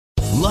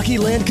Lucky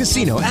Land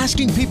Casino,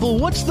 asking people,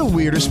 what's the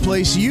weirdest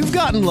place you've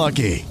gotten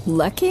lucky?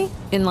 Lucky?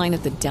 In line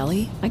at the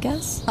deli, I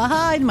guess?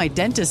 Aha, in my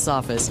dentist's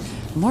office.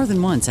 More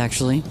than once,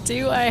 actually.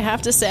 Do I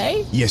have to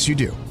say? Yes, you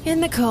do.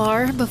 In the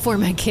car before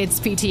my kids'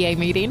 PTA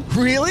meeting.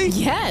 Really?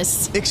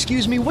 Yes.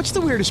 Excuse me, what's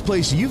the weirdest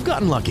place you've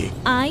gotten lucky?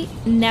 I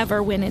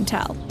never win and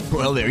tell.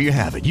 Well, there you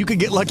have it. You can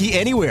get lucky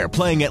anywhere,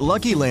 playing at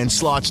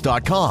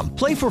LuckyLandSlots.com.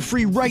 Play for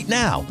free right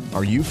now.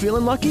 Are you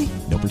feeling lucky?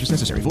 No purchase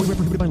necessary. Void where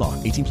prohibited by law.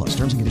 18 plus.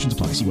 Terms and conditions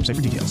apply. See website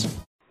for details.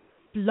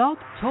 Blog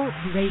Talk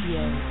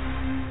Radio.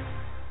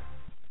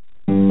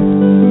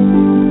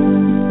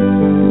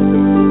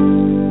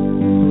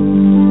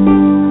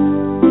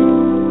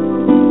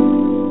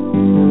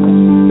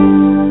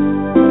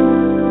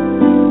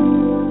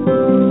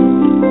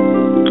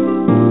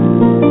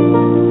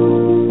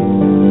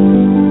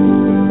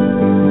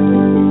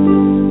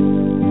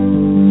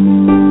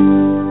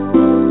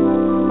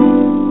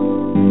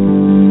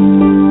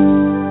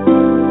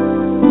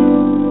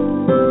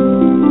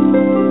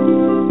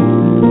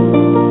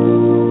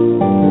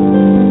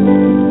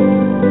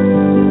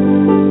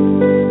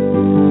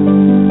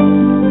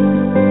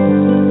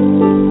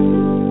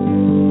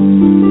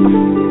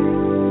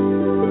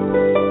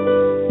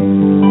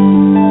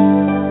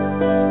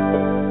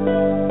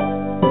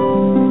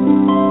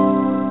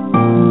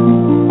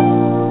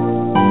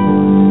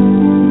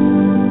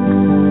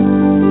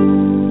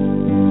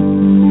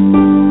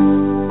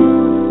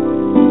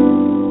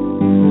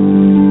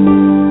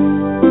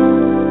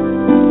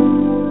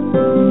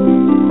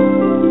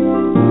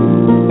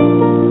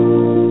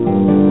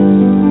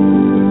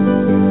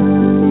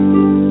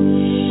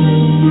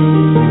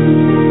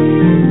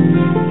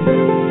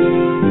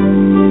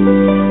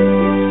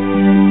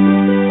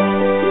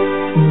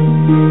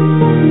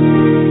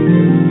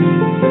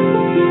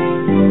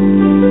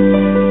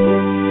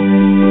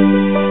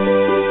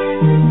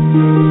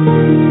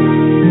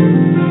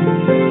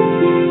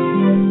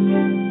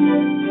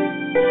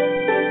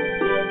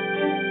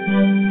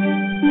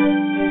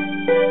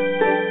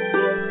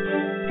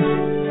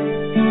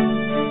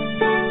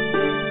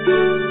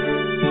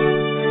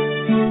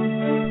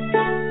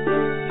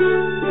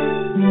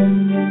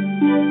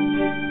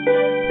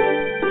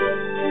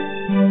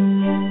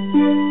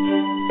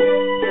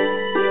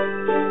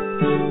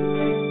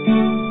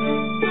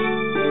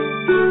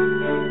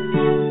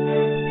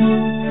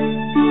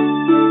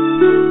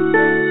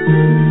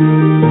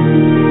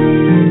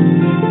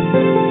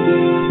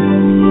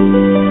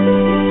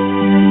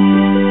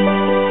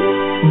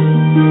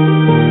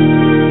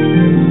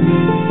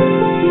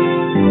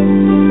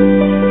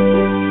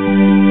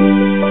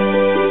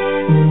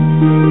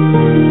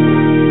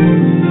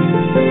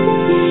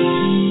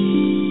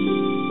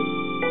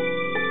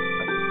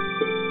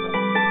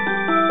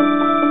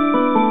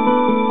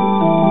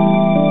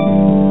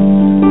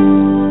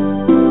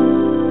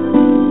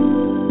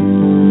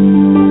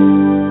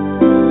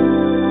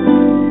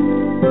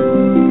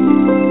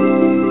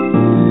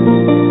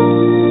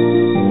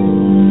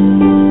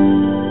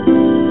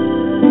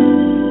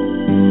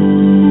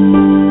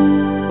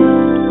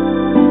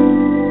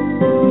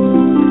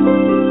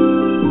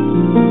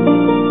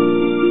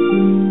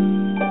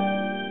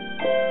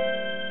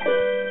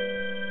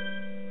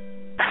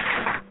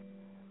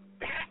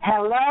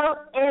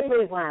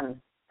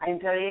 I'm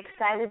very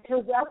excited to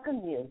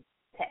welcome you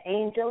to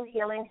Angel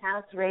Healing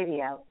House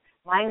Radio.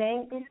 My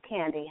name is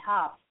Candy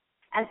Hough,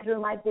 and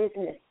through my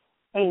business,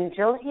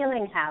 Angel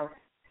Healing House,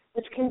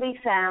 which can be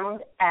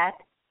found at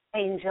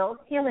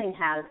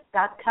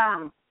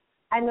angelhealinghouse.com.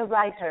 I'm a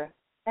writer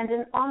and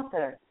an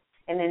author,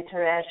 an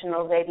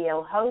international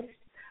radio host,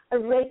 a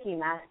Reiki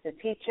master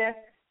teacher,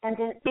 and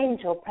an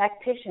angel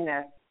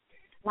practitioner.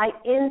 My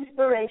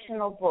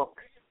inspirational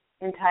books,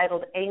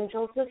 entitled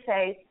Angels of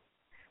Faith,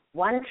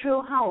 One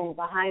True Home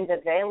Behind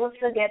the Veil of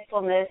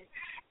Forgetfulness,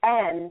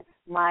 and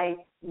my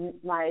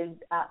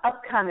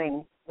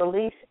upcoming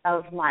release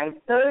of my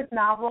third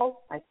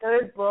novel, my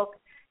third book,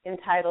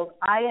 entitled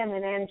I Am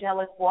an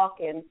Angelic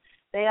Walk-In.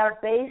 They are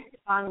based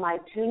on my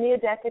 2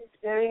 near-death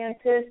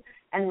experiences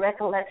and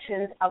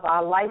recollections of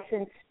our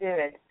licensed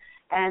spirit.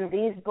 And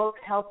these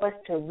books help us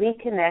to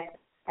reconnect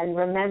and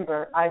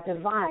remember our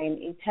divine,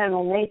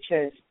 eternal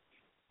natures.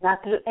 Now,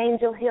 through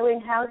Angel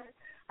Healing House,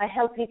 I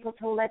help people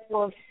to let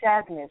go of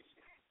sadness,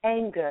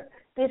 anger,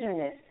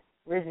 bitterness,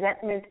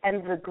 resentment,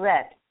 and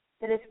regret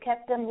that has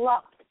kept them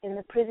locked in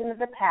the prison of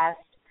the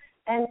past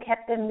and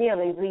kept them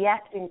merely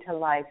reacting to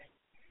life.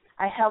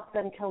 I help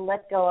them to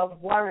let go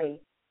of worry,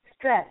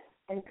 stress,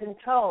 and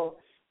control,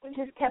 which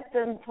has kept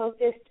them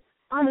focused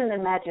on an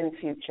imagined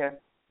future,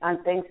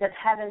 on things that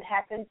haven't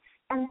happened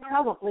and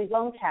probably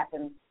won't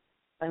happen.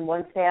 And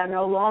once they are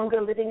no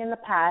longer living in the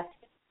past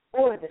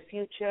or the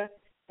future,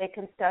 they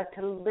can start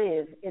to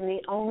live in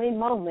the only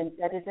moment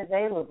that is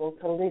available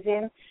to live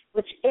in,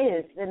 which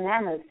is the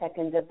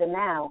nanosecond of the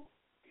now.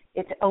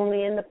 It's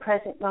only in the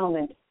present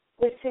moment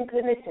where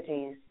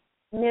synchronicities,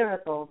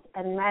 miracles,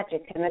 and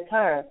magic can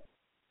occur.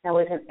 Now,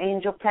 as an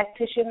angel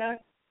practitioner,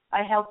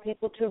 I help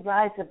people to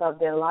rise above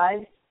their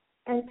lives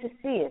and to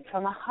see it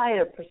from a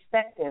higher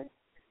perspective,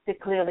 to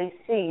clearly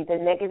see the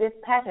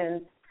negative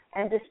patterns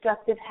and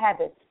destructive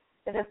habits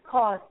that have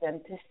caused them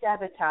to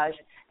sabotage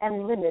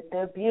and limit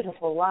their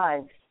beautiful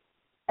lives.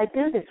 I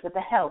do this with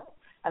the help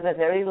of a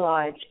very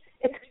large,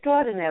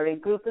 extraordinary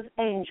group of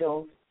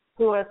angels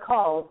who are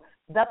called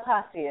the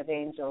Posse of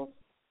Angels.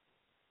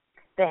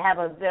 They have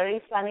a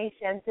very funny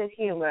sense of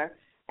humor,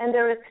 and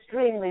they're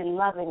extremely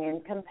loving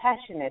and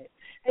compassionate.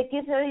 They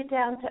give very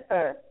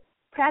down-to-earth,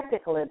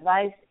 practical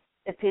advice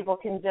that people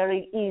can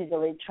very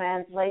easily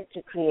translate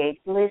to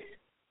create bliss,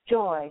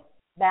 joy,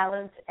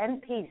 balance,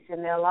 and peace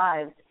in their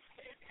lives.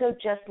 So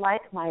just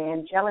like my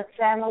angelic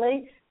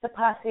family, the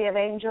Posse of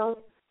Angels,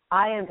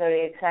 I am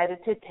very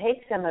excited to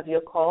take some of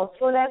your calls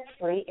for that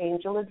free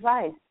angel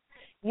advice.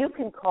 You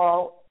can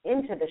call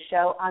into the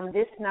show on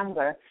this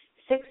number,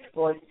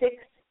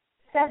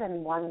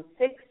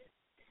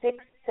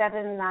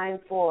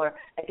 646-716-6794.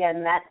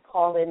 Again, that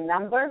call-in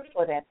number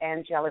for that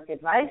angelic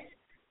advice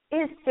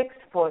is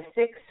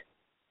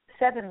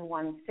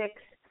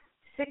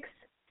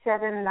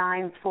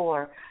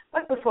 646-716-6794.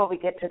 But before we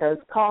get to those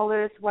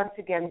callers, once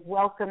again,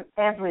 welcome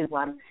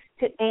everyone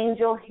to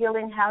Angel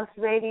Healing House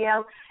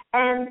Radio,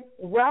 and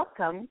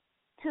welcome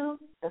to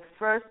the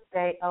first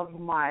day of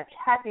March.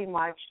 Happy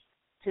March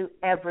to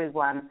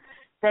everyone.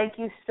 Thank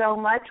you so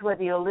much,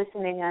 whether you're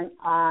listening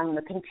on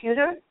the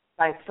computer,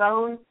 by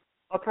phone,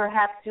 or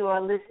perhaps you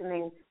are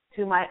listening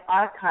to my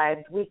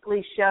archived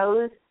weekly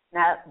shows,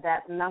 now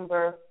that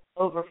number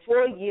over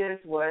 4 years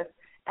worth,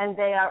 and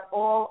they are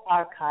all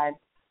archived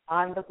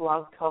on the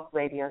Blog Talk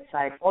Radio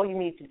site. All you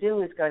need to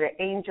do is go to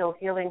Angel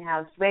Healing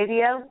House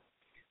Radio,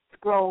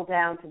 scroll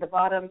down to the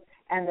bottom,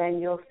 and then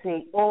you'll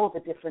see all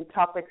the different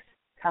topics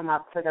come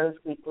up for those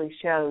weekly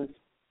shows.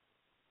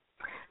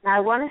 Now, I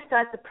want to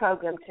start the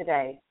program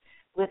today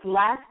with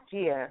last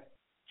year,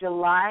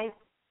 July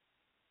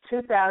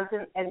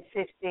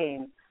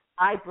 2015,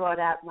 I brought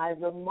out my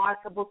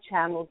remarkable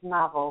Channels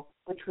novel,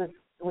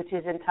 which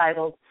is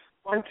entitled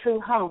One True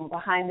Home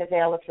Behind the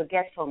Veil of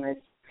Forgetfulness.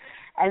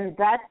 And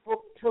that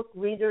book took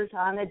readers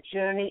on a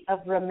journey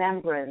of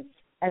remembrance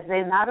as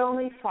they not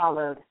only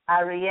followed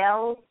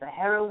Ariel, the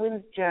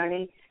heroine's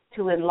journey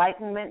to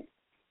enlightenment,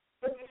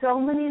 but so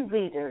many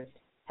readers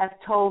have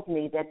told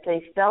me that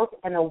they felt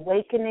an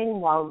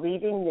awakening while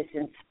reading this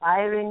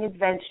inspiring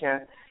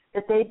adventure,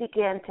 that they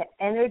began to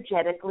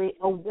energetically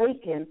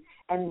awaken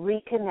and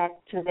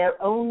reconnect to their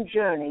own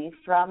journey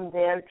from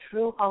their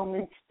true home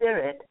in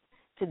spirit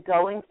to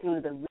going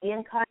through the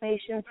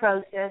reincarnation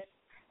process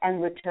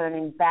and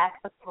returning back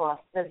across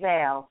the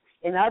veil.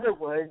 In other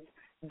words,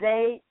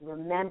 they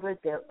remembered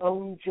their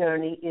own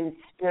journey in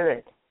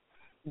spirit.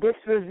 This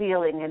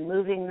revealing and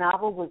moving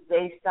novel was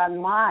based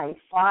on my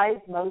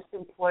 5 most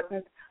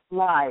important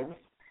lives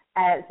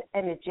as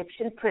an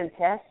Egyptian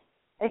princess,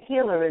 a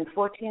healer in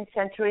 14th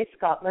century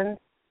Scotland,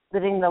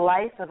 living the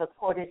life of a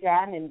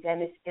courtesan in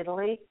Venice,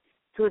 Italy,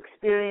 to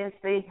experience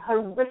the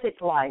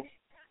horrific life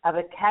of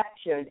a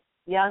captured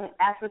young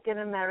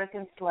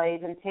African-American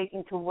slave and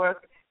taken to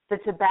work the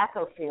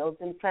tobacco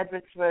fields in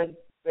Fredericksburg,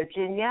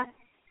 Virginia,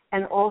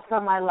 and also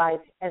my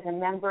life as a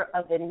member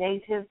of the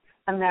Native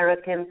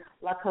American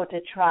Lakota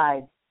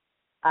tribe.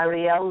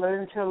 Ariel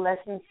learns her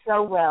lesson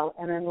so well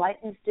and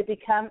enlightens to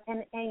become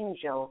an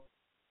angel,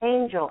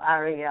 Angel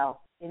Ariel,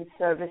 in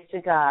service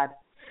to God.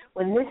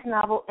 When this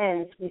novel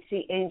ends, we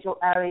see Angel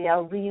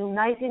Ariel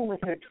reuniting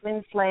with her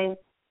twin flame,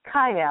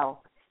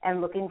 Kyle,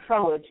 and looking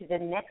forward to the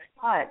next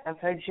part of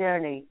her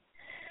journey.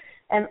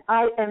 And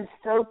I am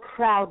so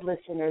proud,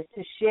 listeners,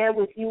 to share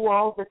with you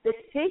all that the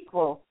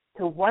sequel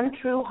to One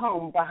True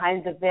Home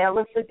Behind the Veil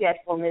of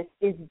Forgetfulness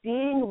is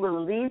being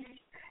released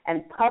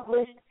and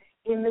published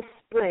in the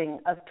spring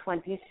of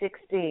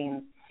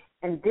 2016.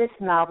 And this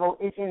novel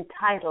is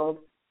entitled,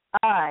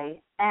 I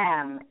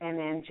Am an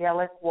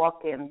Angelic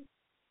Walk-In.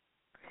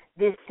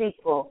 This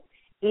sequel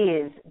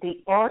is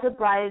the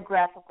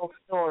autobiographical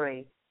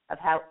story of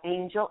how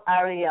Angel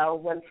Ariel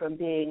went from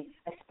being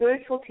a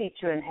spiritual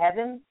teacher in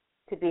heaven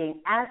to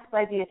being asked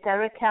by the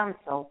Etheric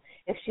Council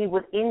if she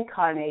would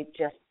incarnate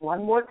just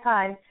one more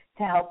time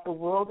to help the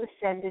world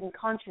ascend in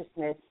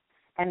consciousness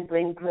and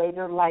bring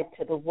greater light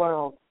to the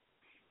world.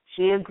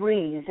 She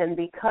agrees, and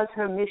because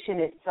her mission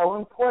is so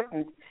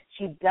important,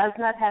 she does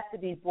not have to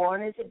be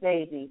born as a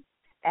baby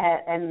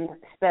and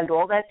spend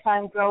all that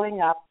time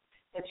growing up,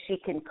 but she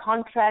can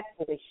contract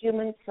with a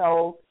human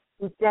soul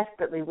who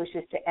desperately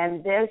wishes to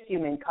end their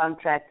human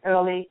contract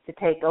early to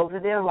take over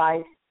their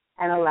life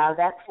and allow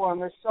that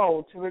former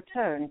soul to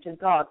return to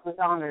God with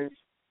honors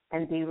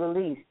and be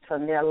released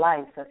from their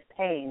life of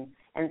pain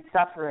and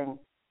suffering.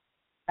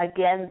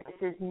 Again,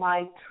 this is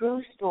my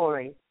true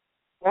story,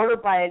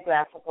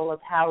 autobiographical, of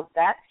how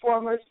that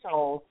former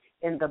soul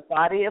in the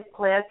body of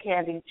Claire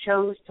Candy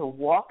chose to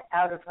walk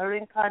out of her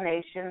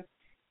incarnation,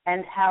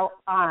 and how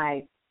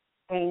I,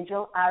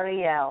 Angel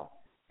Ariel,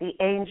 the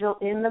angel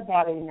in the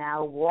body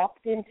now,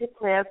 walked into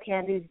Claire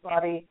Candy's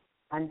body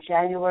on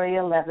January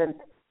 11th,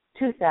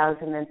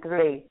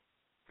 2003.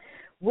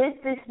 With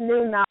this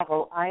new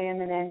novel, I Am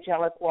an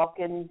Angelic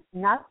Walk-In,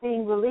 not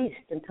being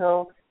released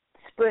until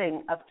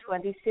spring of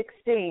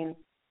 2016,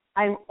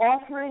 I'm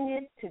offering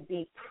it to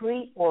be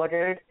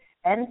pre-ordered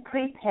and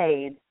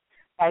prepaid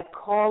by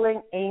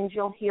calling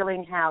Angel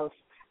Healing House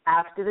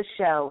after the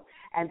show.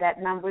 And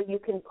that number you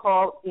can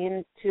call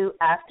into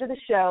after the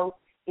show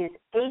is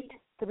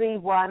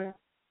 831-277-3716.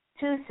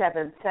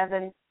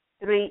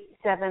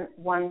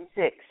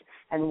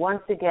 And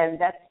once again,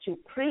 that's to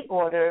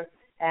pre-order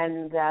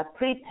and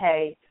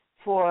prepay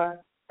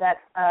for that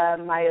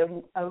my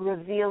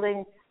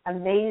revealing,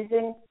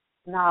 amazing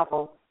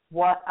novel,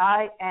 What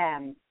I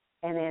Am,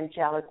 an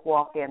Angelic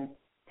Walk-In.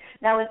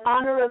 Now, in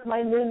honor of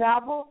my new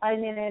novel,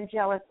 I'm an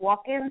Angelic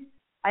Walk-In,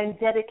 I'm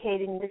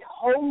dedicating this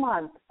whole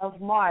month of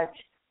March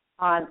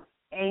on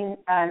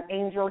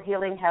Angel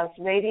Healing House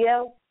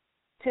Radio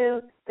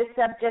to the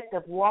subject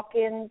of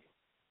walk-ins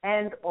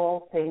and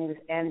all things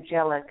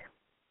angelic.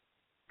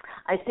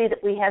 I see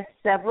that we have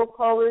several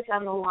callers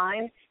on the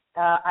line.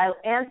 I'll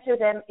answer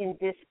them in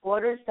this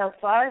order so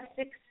far.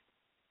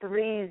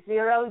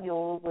 630, you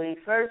will be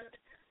first.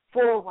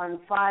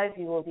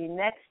 415, you will be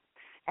next.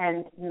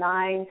 And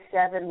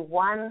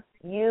 971,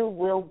 you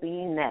will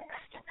be next.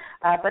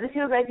 But if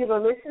you're a regular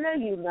listener,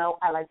 you know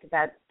I like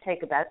to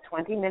take about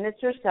 20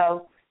 minutes or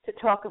so to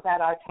talk about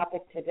our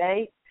topic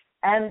today.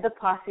 And the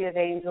Posse of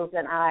Angels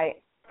and I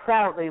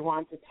proudly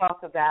want to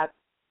talk about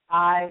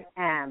I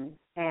Am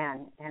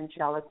an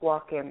Angelic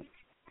Walk-In.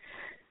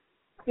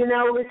 You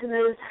know,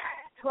 listeners,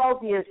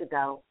 12 years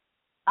ago,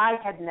 I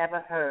had never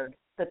heard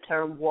the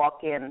term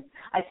walk-in.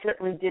 I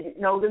certainly didn't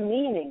know the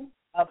meaning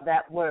of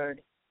that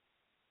word.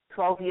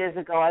 12 years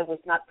ago, I was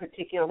not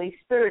particularly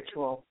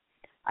spiritual.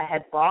 I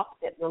had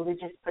balked at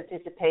religious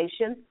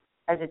participation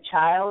as a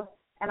child,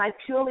 and I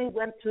purely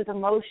went through the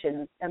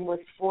motions and was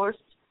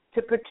forced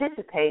to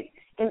participate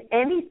in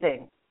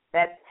anything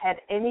that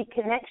had any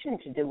connection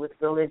to do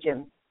with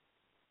religion.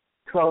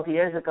 12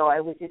 years ago, I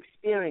was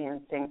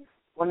experiencing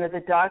one of the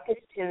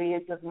darkest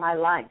periods of my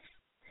life.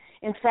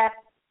 In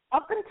fact,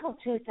 up until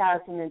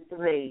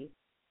 2003,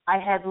 I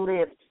had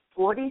lived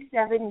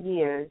 47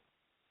 years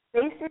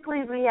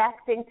basically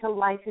reacting to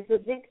life as a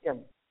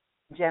victim,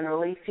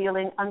 generally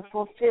feeling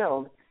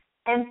unfulfilled,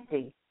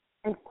 empty,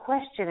 and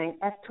questioning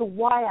as to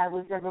why I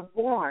was ever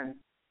born.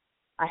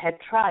 I had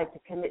tried to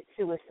commit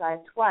suicide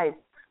twice,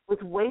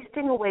 was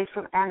wasting away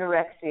from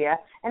anorexia,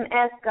 and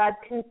asked God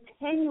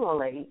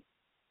continually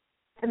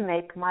to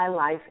make my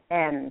life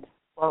end.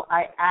 Well,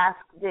 I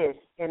asked this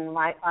in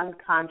my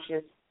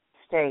unconscious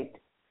state.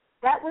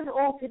 That was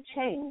all to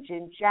change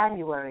in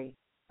January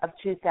of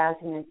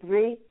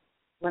 2003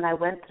 when I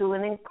went through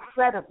an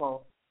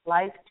incredible,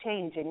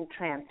 life-changing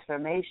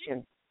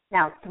transformation.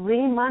 Now,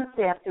 3 months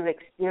after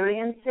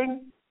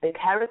experiencing the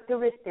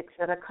characteristics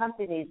that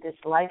accompanied this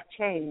life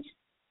change,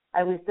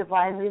 I was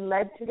divinely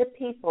led to the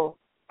people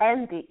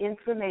and the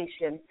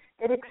information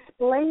that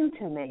explained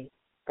to me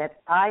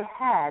that I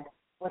had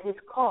what is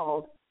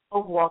called a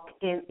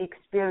walk-in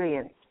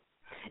experience.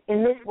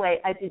 In this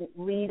way, I didn't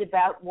read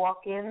about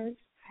walk-ins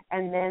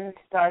and then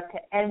start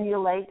to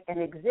emulate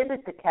and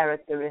exhibit the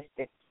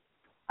characteristics.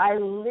 I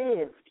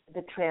lived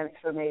the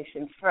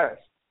transformation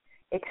first,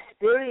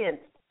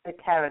 experienced the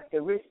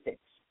characteristics,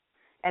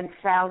 and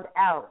found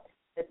out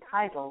the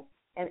title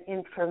and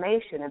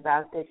information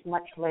about this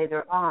much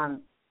later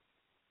on.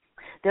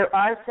 There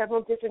are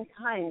several different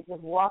kinds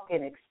of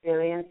walk-in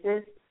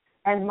experiences,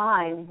 and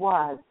mine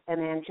was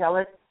an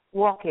angelic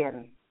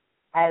walk-in,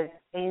 as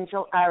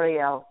Angel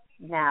Ariel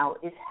now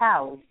is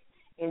housed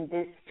in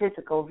this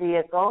physical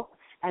vehicle,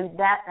 and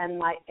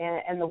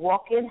the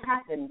walk-in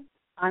happened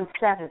on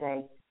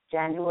Saturday,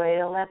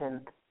 January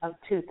 11th of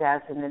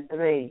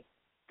 2003.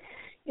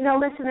 You know,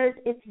 listeners,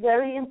 it's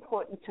very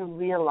important to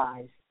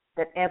realize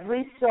that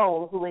every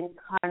soul who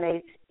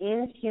incarnates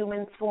in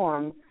human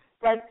form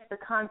writes the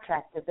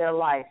contract of their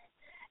life,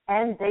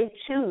 and they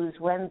choose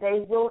when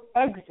they will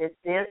exit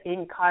their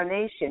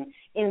incarnation.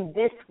 In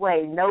this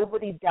way,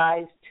 nobody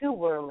dies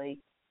too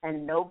early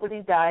and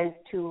nobody dies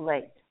too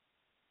late.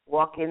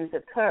 Walk-ins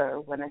occur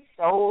when a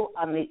soul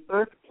on the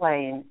earth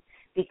plane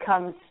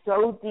becomes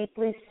so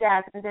deeply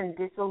saddened and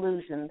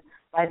disillusioned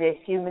by their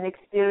human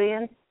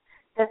experience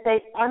that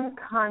they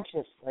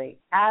unconsciously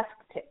ask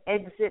to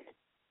exit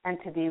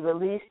and to be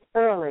released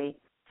early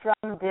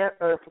from their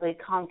earthly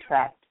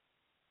contract.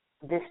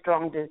 This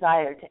strong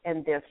desire to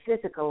end their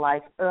physical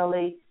life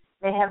early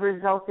may have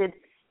resulted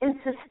in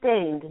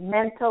sustained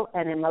mental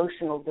and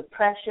emotional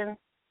depression,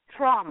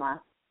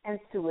 trauma, and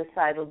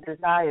suicidal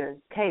desires.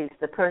 In case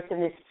the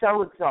person is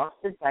so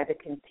exhausted by the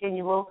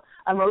continual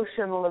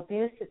emotional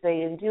abuse that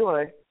they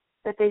endured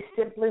that they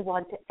simply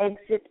want to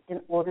exit in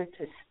order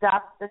to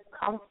stop the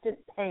constant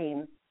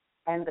pain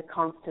and the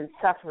constant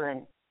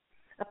suffering.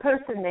 A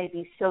person may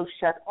be so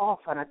shut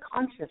off on a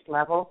conscious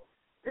level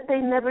that they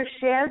never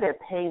share their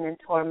pain and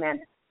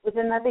torment with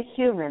another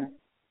human.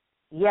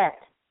 Yet,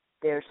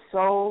 their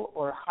soul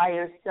or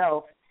higher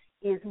self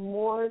is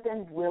more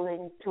than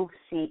willing to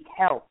seek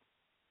help.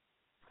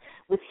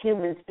 With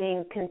humans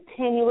being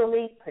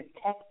continually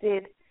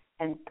protected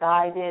and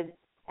guided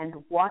and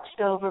watched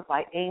over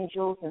by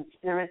angels and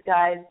spirit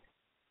guides,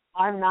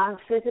 our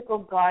non-physical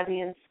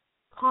guardians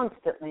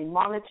constantly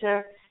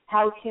monitor,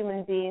 how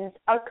human beings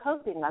are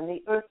coping on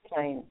the earth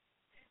plane.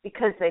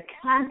 Because they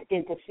can't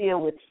interfere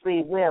with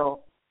free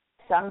will,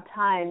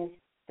 sometimes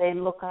they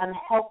look on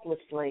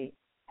helplessly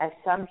as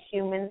some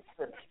humans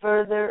slip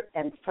further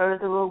and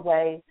further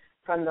away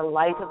from the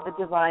light of the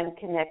divine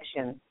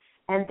connection,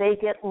 and they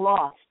get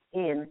lost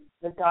in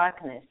the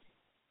darkness.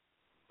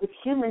 With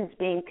humans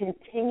being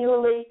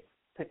continually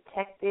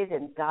protected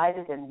and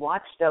guided and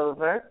watched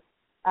over,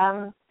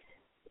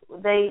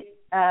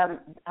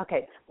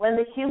 when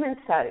the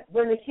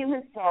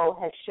human soul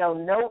has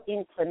shown no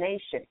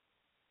inclination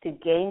to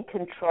gain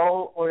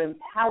control or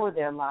empower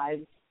their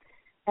lives,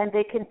 and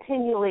they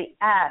continually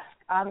ask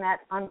on that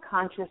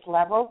unconscious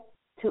level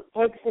to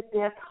exit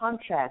their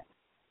contract,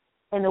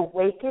 an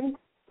awakened,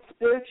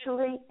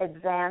 spiritually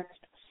advanced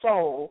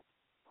soul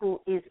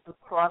who is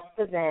across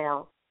the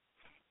veil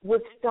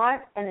would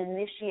start and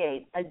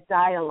initiate a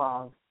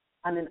dialogue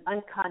on an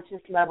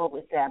unconscious level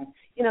with them.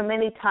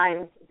 Many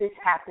times this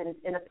happens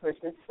in a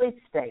person's sleep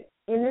state.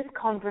 In this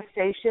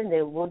conversation,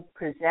 they would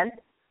present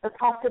the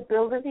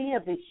possibility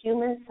of the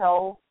human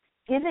soul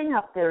giving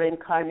up their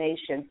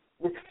incarnation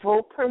with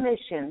full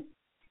permission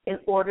in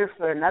order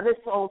for another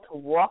soul to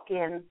walk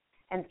in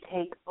and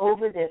take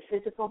over their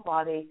physical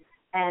body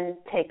and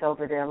take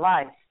over their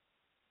life.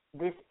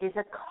 This is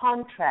a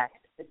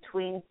contract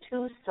between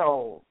two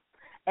souls,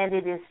 and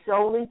it is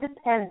solely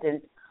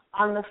dependent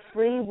on the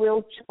free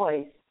will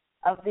choice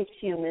of the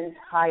human's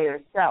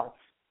higher self.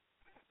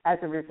 As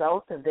a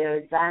result of their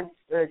advanced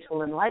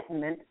spiritual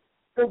enlightenment,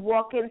 the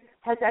walk-in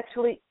has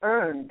actually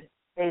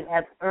they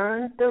have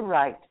earned the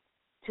right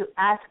to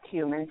ask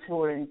humans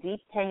who are in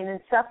deep pain and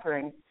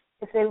suffering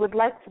if they would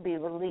like to be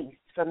released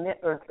from their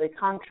earthly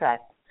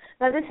contract.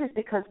 Now, this is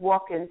because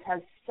walk-ins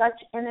have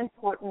such an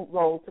important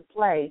role to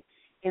play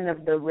in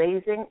the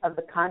raising of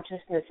the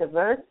consciousness of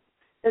Earth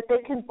that they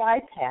can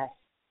bypass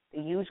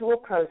the usual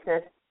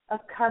process of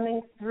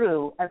coming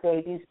through a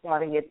baby's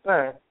body at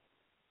birth.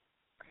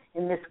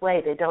 In this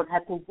way, they don't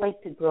have to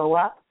wait to grow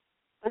up,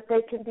 but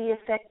they can be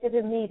effective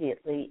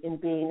immediately in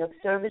being of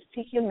service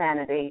to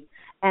humanity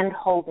and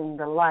holding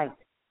the light.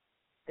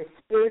 The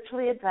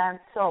spiritually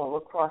advanced soul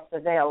across the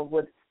veil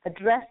would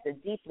address the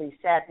deeply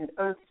saddened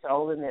earth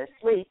soul in their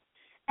sleep,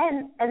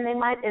 and they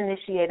might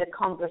initiate a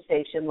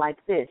conversation like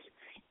this.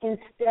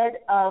 Instead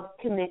of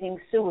committing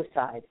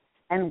suicide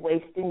and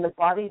wasting the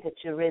body that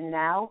you're in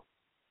now,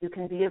 you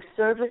can be of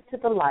service to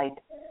the light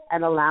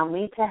and allow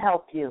me to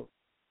help you.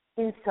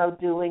 In so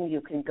doing,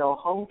 you can go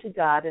home to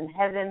God in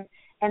heaven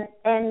and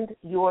end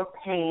your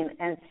pain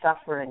and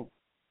suffering.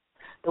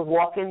 The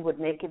walk-in would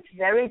make it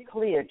very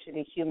clear to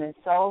the human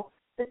soul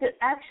that there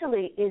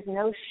actually is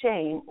no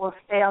shame or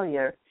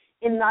failure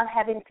in not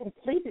having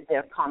completed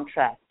their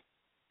contract.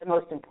 The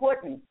most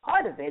important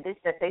part of it is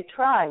that they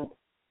tried.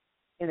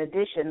 In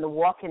addition, the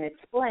walk-in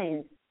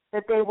explains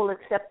that they will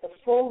accept the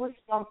full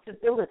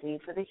responsibility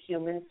for the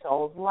human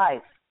soul's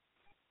life.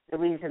 The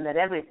reason that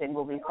everything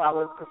will be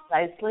followed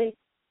precisely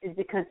is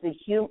because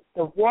the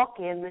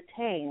walk-in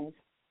retains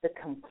the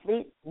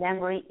complete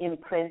memory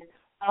imprint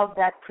of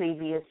that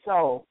previous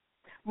soul.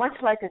 Much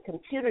like a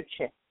computer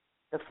chip,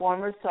 the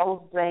former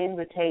soul's brain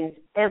retains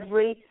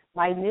every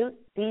minute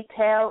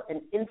detail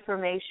and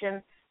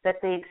information that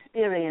they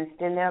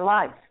experienced in their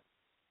life.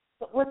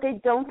 But what they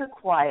don't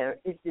acquire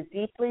is the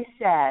deeply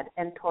sad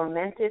and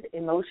tormented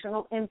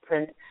emotional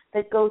imprint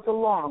that goes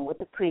along with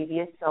the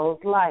previous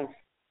soul's life.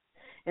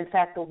 In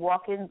fact, the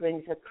walk-in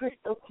brings a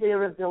crystal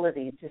clear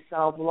ability to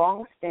solve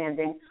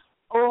long-standing,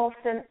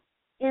 often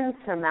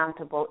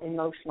insurmountable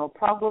emotional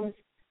problems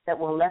that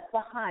were left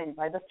behind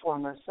by the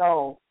former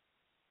soul.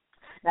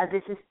 Now,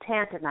 this is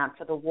tantamount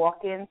for the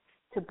walk-in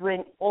to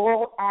bring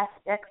all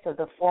aspects of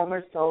the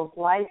former soul's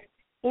life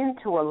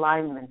into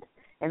alignment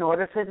in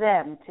order for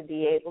them to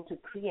be able to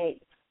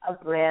create a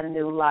brand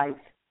new life.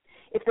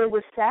 If they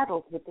were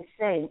saddled with the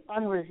same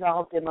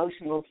unresolved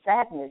emotional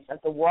sadness of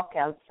the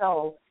walk-out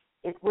soul,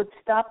 it would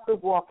stop the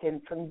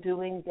walk-in from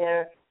doing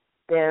their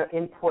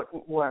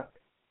important work.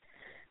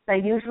 Now,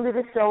 usually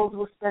the souls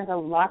will spend a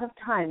lot of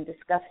time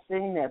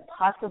discussing their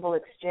possible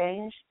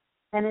exchange,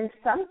 and in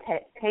some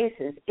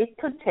cases, it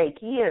could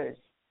take years.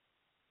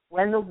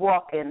 When the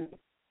walk-in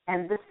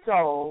and the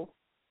soul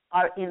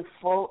are in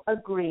full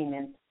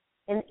agreement,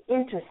 an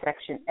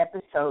intersection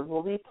episode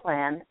will be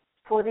planned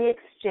for the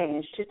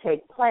exchange to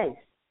take place.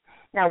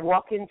 Now,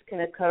 walk-ins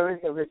can occur as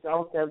a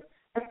result of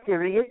a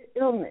serious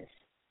illness,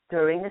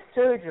 during a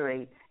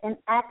surgery, an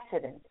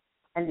accident,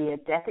 and the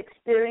death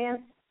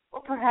experience,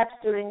 or perhaps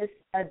during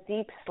a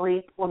deep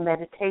sleep or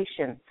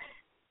meditation.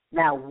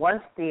 Now,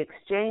 once the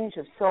exchange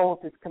of souls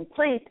is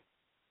complete,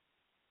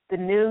 the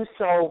new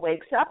soul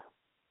wakes up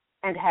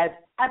and has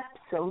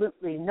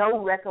absolutely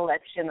no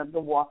recollection of the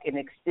walk-in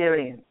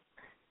experience.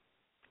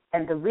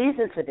 And the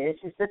reason for this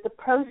is that the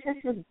process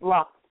is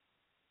blocked,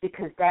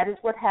 because that is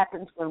what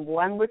happens when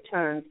one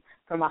returns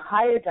from a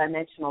higher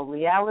dimensional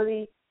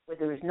reality where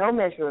there is no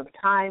measure of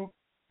time,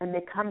 and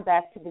they come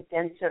back to the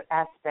denser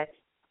aspects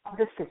of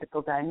the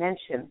physical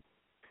dimension.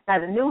 Now,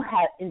 the new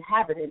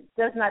inhabitant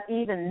does not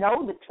even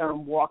know the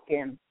term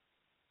walk-in.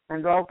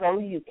 And although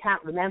you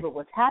can't remember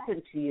what's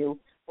happened to you,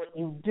 what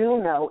you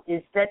do know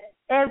is that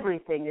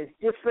everything is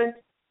different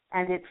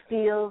and it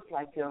feels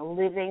like you're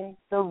living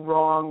the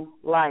wrong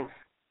life.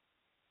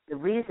 The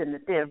reason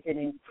that there have been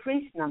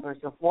increased numbers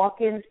of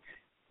walk-ins,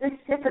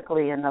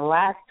 specifically in the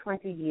last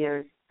 20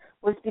 years,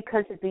 was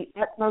because of the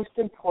utmost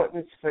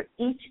importance for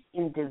each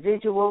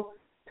individual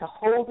to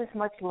hold as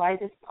much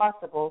light as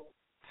possible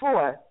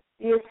for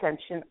the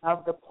ascension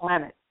of the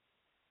planet.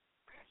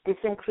 This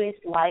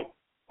increased light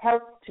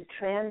helps to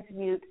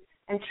transmute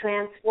and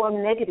transform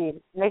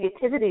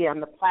negativity on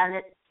the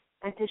planet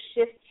and to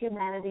shift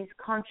humanity's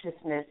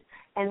consciousness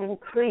and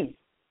increase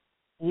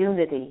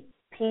unity,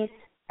 peace,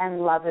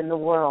 and love in the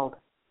world.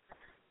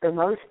 The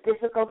most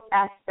difficult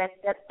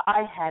aspect that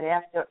I had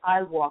after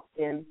I walked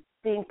in,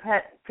 being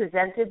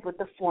presented with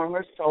the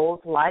former soul's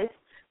life,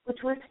 which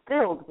was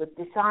filled with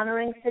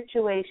dishonoring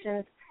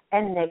situations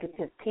and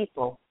negative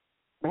people.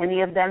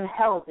 Many of them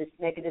held this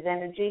negative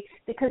energy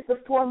because the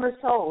former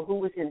soul, who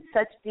was in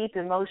such deep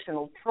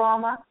emotional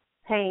trauma,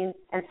 pain,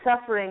 and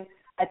suffering,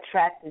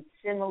 attracted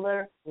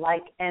similar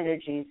like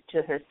energies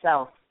to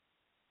herself.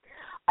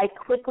 I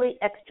quickly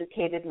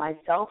extricated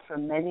myself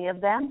from many of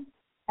them,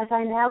 as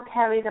I now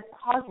carried a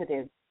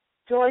positive,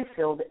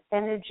 joy-filled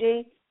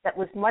energy that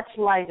was much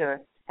lighter,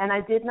 and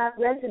I did not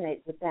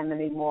resonate with them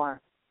anymore.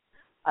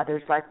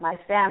 Others, like my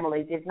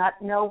family, did not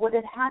know what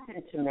had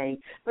happened to me,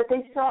 but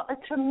they saw a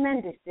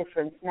tremendous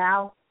difference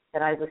now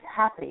that I was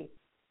happy,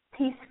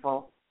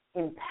 peaceful,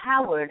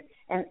 empowered,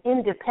 and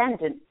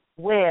independent,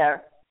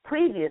 where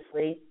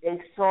previously they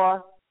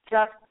saw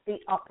just the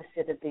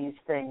opposite of these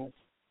things.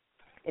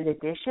 In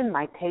addition,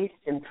 my taste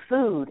in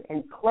food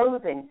and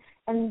clothing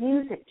and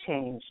music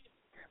changed,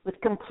 with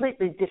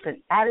completely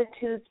different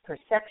attitudes,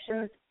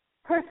 perceptions,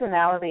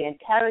 personality, and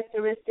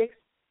characteristics.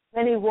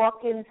 Many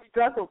walk-ins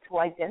struggle to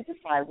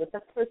identify with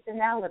the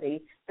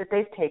personality that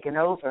they've taken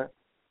over.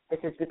 This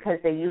is because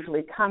they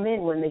usually come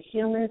in when the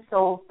human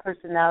soul's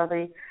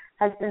personality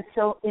has been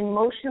so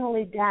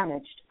emotionally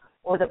damaged,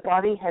 or the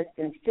body has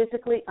been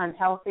physically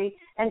unhealthy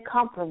and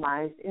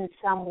compromised in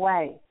some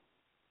way.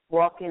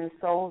 Walk-in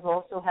souls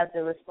also have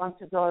the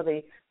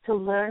responsibility to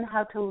learn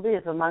how to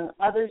live among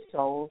other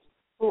souls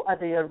who are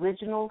the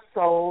original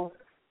soul's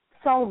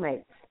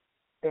soulmates,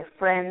 their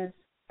friends,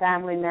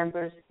 family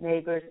members,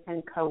 neighbors,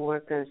 and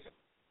co-workers.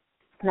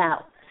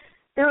 Now,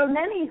 there are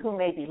many who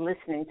may be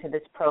listening to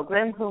this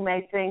program who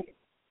may think,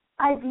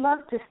 I'd love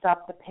to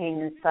stop the pain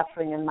and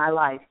suffering in my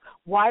life.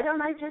 Why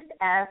don't I just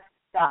ask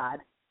God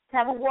to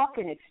have a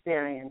walk-in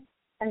experience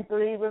and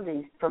be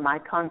released from my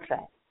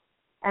contract?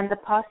 And the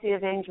posse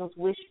of angels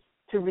wish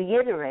to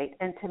reiterate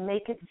and to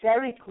make it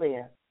very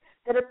clear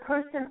that a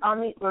person on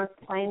the earth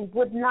plane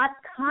would not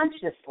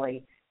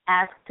consciously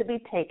ask to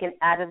be taken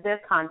out of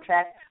their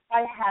contract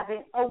by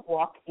having a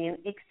walk-in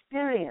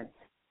experience.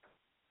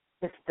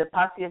 If the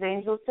posse of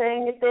angels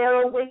saying if they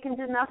are awakened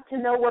enough to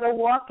know what a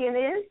walk-in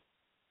is,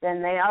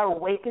 then they are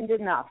awakened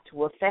enough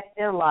to affect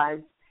their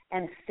lives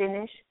and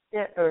finish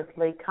their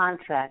earthly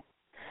contract.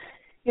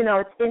 You know,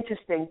 it's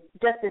interesting.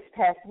 Just this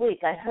past week,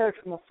 I heard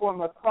from a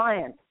former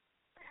client,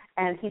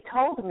 and he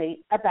told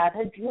me about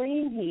a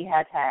dream he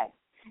had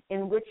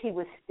in which he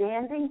was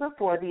standing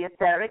before the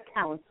etheric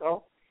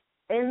council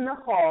in the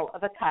hall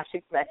of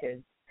Akashic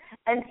Records.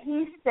 And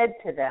he said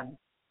to them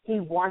he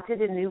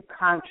wanted a new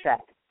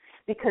contract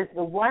because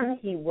the one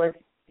he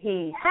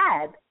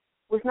had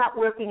was not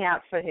working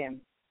out for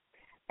him.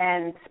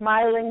 And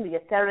smiling, the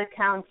etheric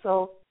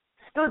council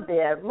stood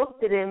there,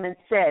 looked at him, and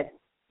said,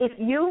 if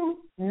you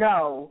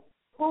know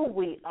who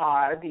we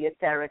are, the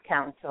etheric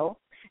council,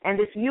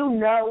 and if you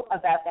know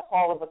about the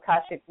hall of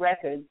Akashic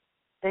Records,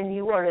 then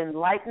you are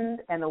enlightened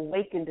and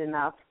awakened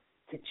enough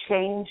to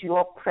change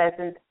your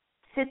present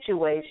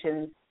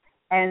situations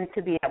and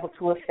to be able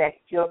to affect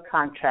your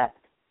contract.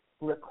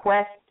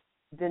 Request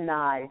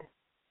denied.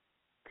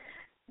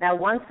 Now,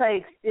 once I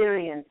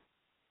experienced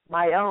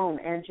my own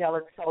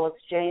angelic soul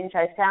exchange,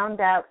 I found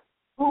out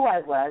who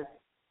I was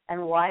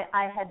and why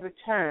I had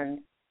returned.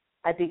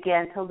 I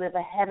began to live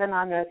a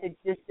heaven-on-earth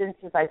existence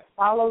as I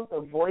followed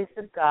the voice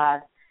of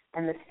God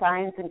and the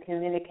signs and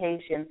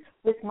communication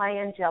with my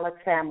angelic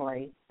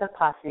family, the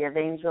posse of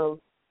angels.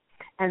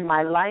 And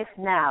my life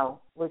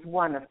now was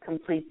one of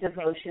complete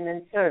devotion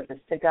and service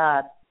to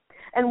God.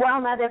 And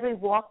while not every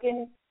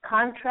walk-in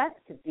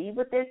contracts to be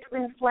with their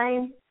twin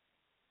flame,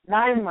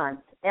 9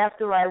 months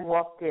after I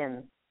walked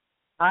in,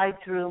 I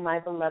drew my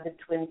beloved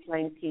twin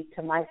flame Pete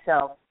to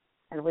myself,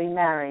 and we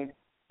married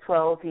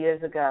 12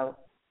 years ago.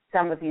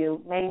 Some of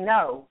you may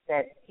know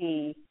that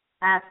he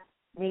asked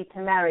me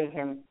to marry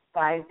him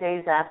 5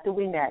 days after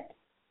we met.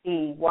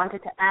 He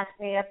wanted to ask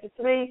me after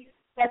 3,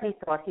 but he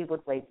thought he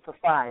would wait for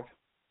 5.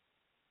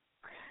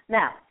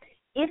 Now,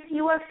 if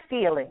you are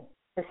feeling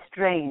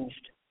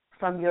estranged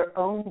from your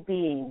own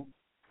being,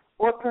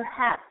 or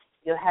perhaps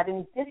you're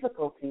having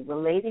difficulty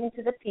relating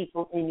to the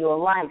people in your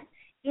life,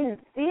 in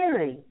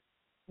theory,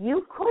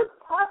 you could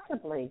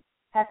possibly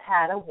have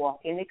had a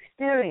walk-in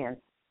experience.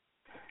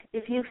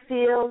 If you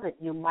feel that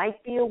you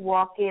might be a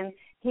walk-in,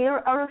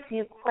 here are a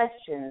few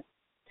questions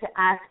to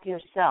ask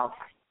yourself,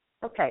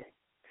 okay,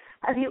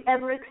 have you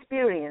ever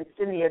experienced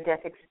a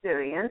near-death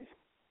experience?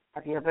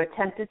 Have you ever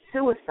attempted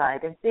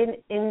suicide? Have been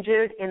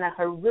injured in a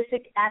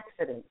horrific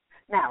accident?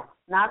 Now,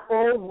 not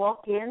all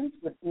walk-ins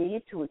would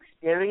need to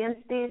experience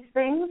these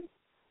things,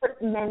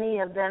 but many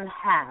of them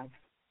have.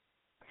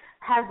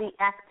 Have the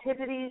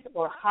activities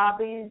or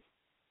hobbies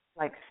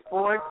like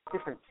sports,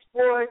 different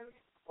sports,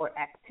 or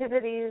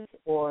activities,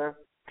 or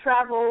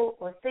travel,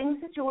 or things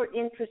that you were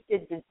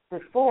interested in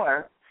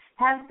before,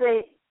 have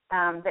they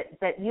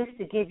that used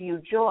to give you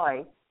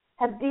joy,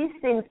 have these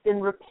things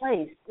been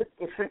replaced with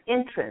different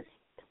interests?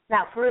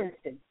 Now, for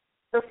instance,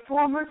 the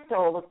former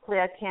soul of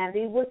Claire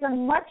Candy was a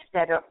much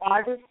better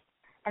artist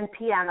and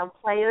piano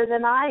player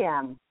than I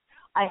am.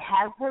 I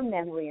have her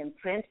memory in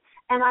print,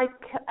 and I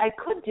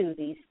could do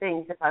these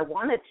things if I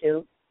wanted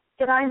to,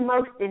 but I'm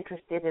most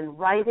interested in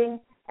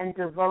writing and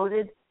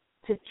devoted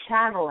to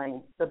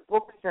channeling the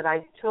books that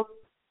I took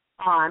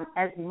on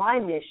as my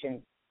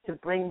mission to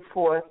bring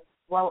forth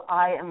while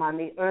I am on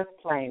the earth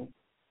plane.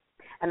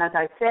 And as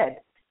I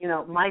said, you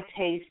know, my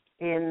taste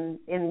in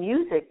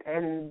music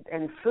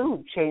and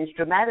food changed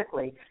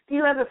dramatically. Do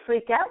you ever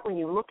freak out when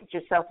you look at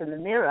yourself in the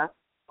mirror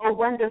or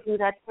wonder who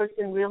that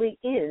person really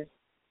is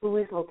who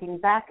is looking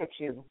back at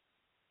you?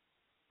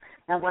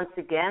 Now, once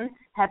again,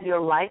 have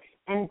your likes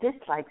and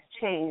dislikes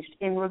changed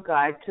in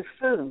regard to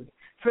food?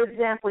 For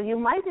example, you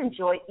might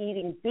enjoy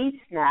eating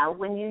beets now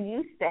when you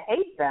used to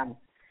hate them.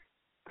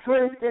 For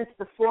instance,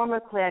 the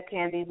former Claire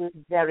Candy was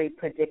very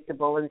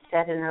predictable and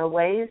set in her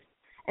ways,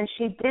 and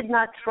she did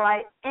not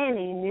try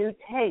any new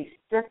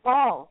tastes at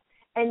all.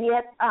 And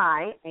yet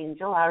I,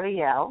 Angel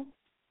Ariel,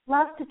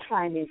 love to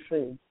try new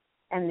foods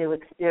and new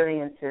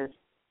experiences.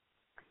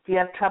 Do you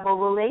have trouble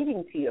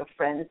relating to your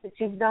friends that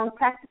you've known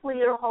practically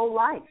your whole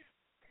life?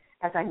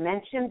 As I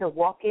mentioned, the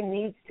walk-in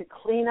needs to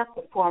clean up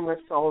the former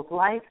soul's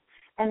life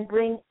and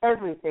bring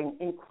everything,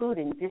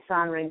 including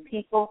dishonoring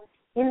people,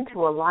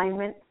 into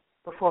alignment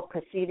before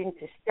proceeding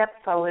to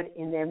step forward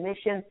in their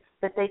mission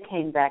that they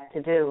came back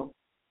to do.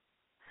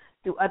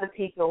 Do other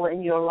people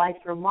in your life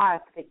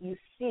remark that you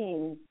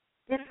seem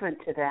different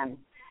to them?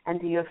 And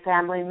do your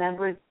family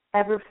members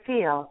ever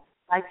feel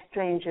like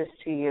strangers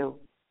to you?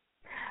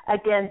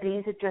 Again,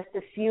 these are just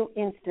a few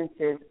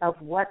instances of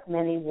what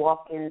many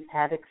walk-ins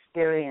have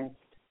experienced.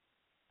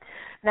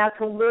 Now,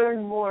 to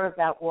learn more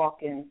about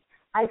walk-ins,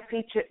 I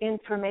feature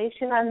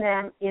information on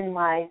them in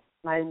my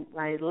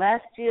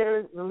last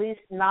year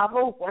released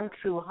novel, One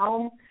True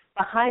Home,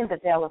 Behind the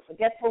Veil of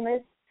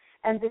Forgetfulness,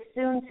 and the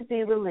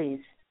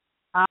soon-to-be-released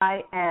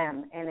I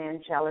Am an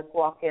Angelic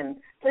Walk-In.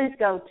 Please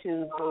go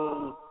to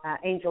the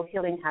Angel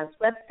Healing House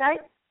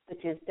website,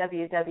 which is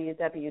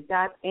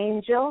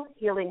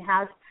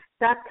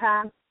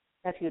www.angelhealinghouse.com.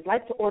 If you'd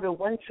like to order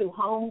One True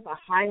Home,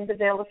 Behind the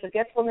Veil of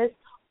Forgetfulness,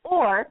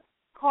 or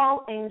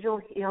call Angel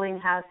Healing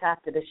House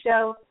after the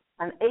show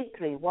on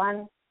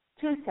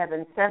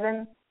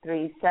 831-277-3716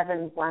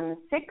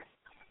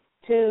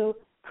 to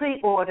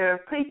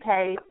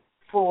prepay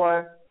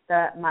for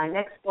my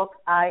next book,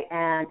 I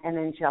Am an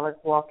Angelic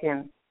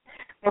Walk-In.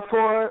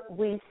 Before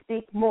we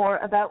speak more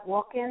about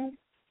walk-ins,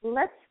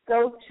 let's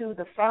go to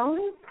the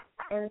phone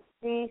and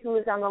see who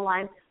is on the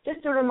line.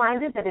 Just a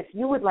reminder that if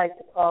you would like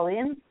to call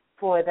in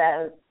for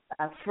the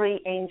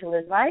free angel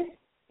advice,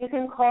 you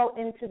can call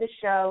into the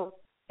show,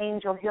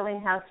 Angel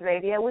Healing House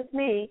Radio, with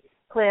me,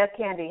 Claire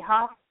Candy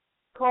Hough.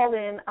 Call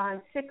in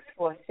on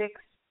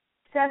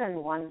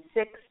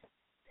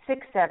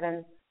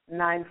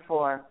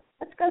 646-716-6794.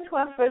 Let's go to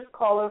our first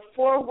caller,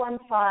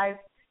 415.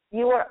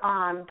 You are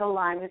on the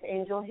line with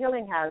Angel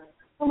Healing House.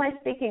 Who am I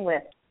speaking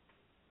with?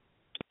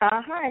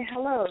 Hi,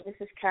 hello. This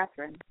is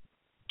Catherine.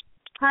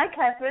 Hi,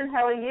 Catherine.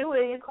 How are you?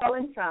 Where are you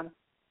calling from?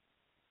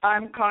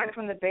 I'm calling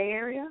from the Bay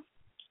Area.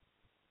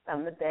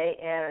 From the Bay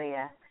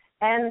Area.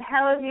 And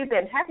how have you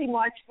been? Happy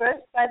March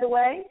 1st, by the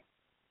way.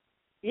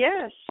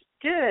 Yes,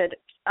 good.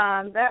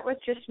 That was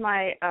just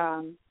my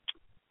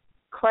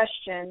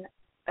question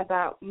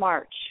about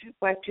March.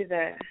 What do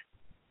the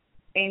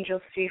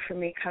angels see for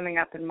me coming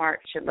up in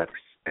March? It looks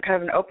kind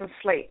of an open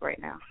slate right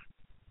now.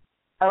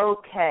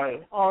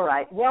 Okay, all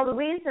right. Well,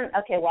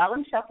 while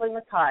I'm shuffling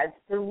the cards,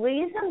 the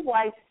reason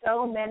why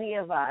so many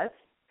of us,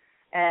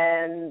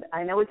 and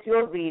I know it's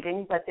your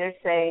reading, but they're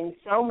saying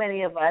so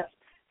many of us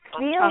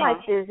feel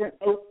like there's an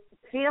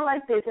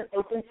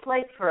open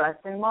slate for us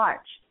in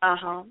March.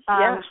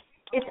 Yes.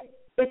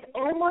 It's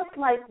almost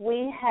like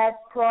we had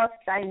crossed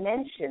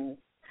dimensions.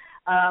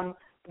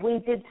 We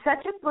did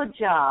such a good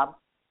job,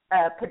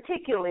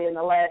 particularly in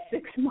the last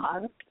 6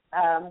 months,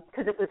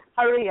 because it was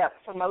hurry up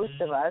for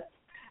most of us,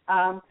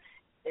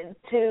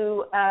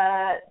 to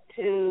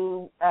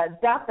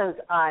dot those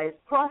I's,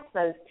 cross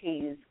those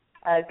T's,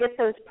 get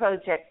those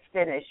projects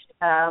finished,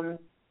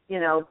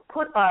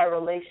 put our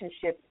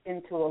relationships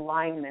into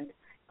alignment,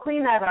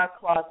 clean out our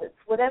closets,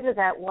 whatever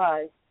that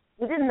was.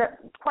 We didn't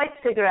quite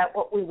figure out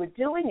what we were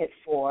doing it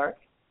for,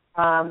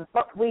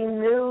 but we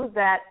knew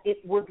that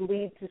it would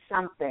lead to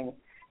something.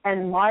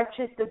 And March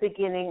is the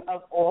beginning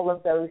of all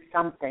of those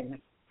somethings.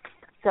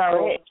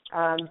 So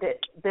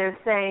they're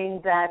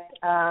saying that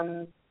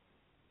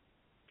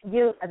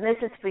you, and this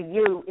is for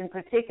you in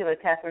particular,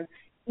 Catherine,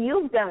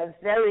 you've done a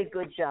very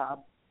good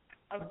job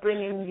of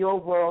bringing your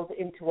world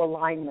into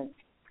alignment.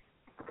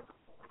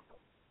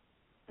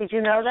 Did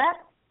you know that?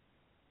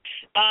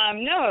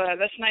 No,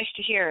 that's nice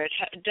to hear. It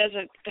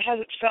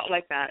hasn't felt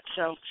like that,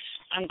 so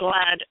I'm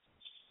glad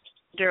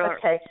there are.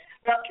 Okay.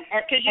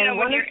 Because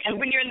when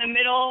you're in the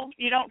middle,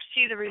 you don't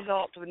see the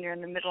results when you're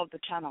in the middle of the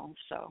tunnel.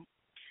 So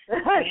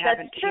I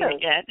haven't seen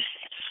it yet.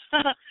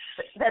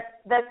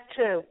 That's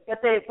true.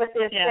 But they're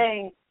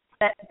saying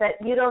that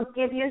you don't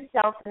give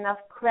yourself enough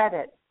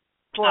credit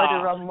for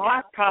the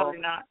remarkable. Probably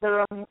not.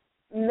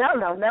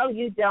 No,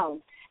 you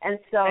don't. And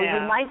so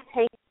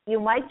you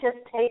might just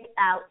take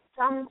out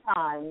some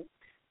time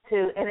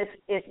to, and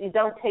if you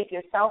don't take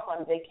yourself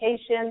on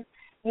vacation,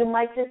 you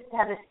might just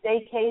have a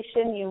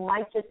staycation. You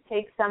might just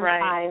take some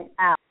time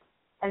out.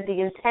 And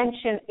the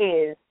intention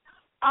is,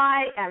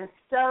 I am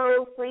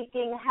so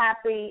freaking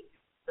happy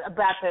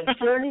about the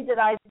journey that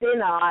I've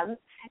been on,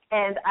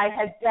 and I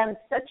have done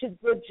such a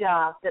good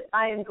job that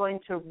I am going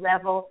to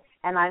revel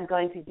and I'm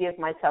going to give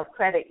myself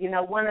credit. You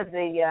know, one of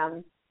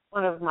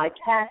my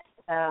past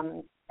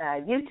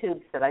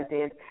YouTubes that I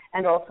did,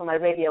 and also my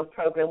radio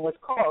program, was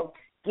called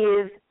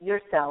 "Give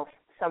Yourself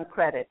Some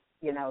Credit."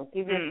 You know,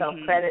 give yourself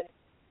credit,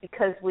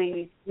 because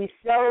we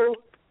so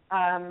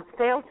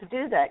fail to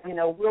do that. You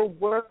know, we'll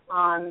work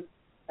on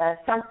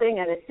something,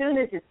 and as soon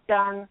as it's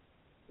done,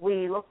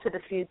 we look to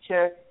the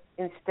future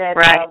instead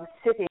of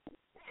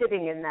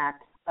sitting in that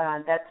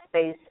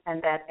space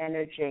and that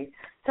energy.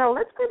 So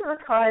let's go to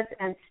the cards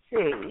and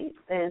see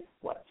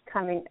what's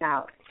coming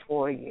out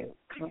for you.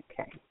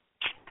 Okay.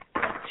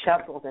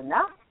 Shuffled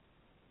enough.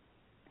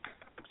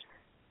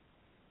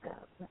 So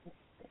let me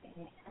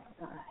see.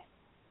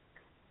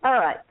 All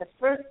right. The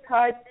first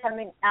card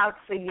coming out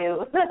for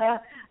you,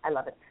 I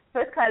love it.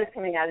 First card is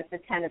coming out is the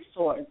Ten of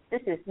Swords.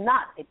 This is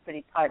not a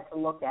pretty card to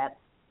look at,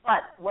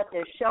 but what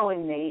they're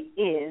showing me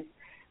is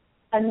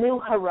a new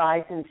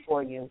horizon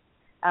for you.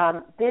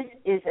 This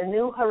is a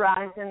new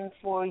horizon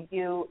for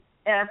you,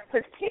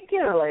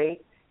 particularly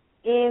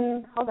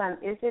in,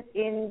 is it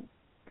in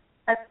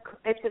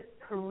it's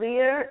a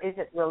career? Is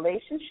it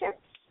relationships?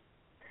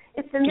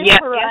 It's a new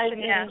horizon.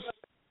 Yes and yes.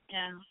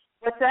 Yeah.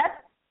 What's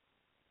that?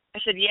 I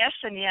said yes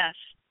and yes.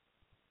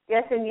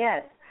 Yes and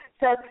yes.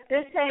 So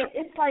they're saying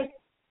it's like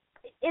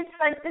the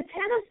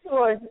Ten of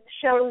Swords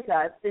shows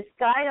us this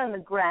guy on the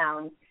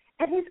ground,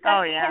 and he's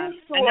got 10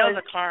 swords. I know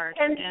the card.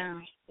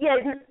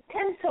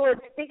 10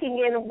 swords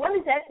sticking in, and one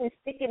is actually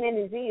sticking in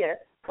his ear.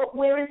 But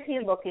where is he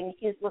looking?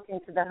 He's looking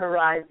to the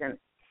horizon,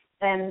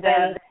 and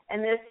they're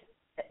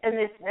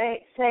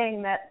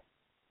saying that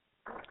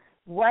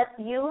what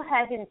you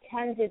had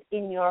intended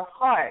in your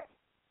heart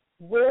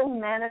will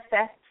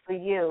manifest for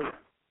you.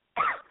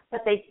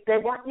 But they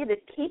want you to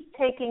keep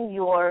taking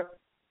your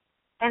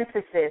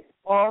emphasis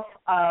off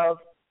of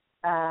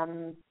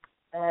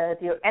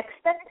your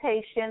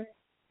expectation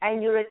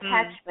and your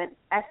attachment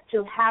as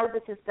to how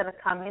this is going to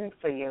come in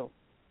for you.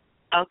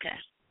 Okay.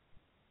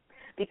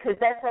 Because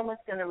that's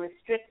almost going to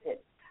restrict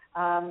it.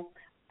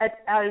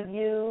 Have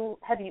you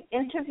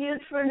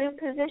interviewed for a new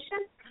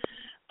position?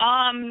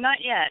 Not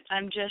yet.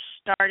 I'm just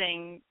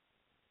starting.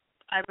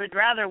 I would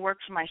rather work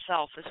for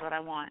myself is what I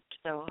want.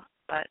 So,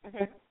 but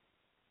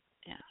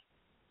yeah.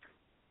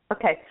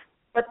 Okay,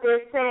 but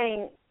they're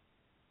saying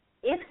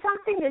if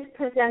something is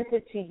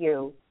presented to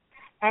you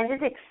and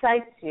it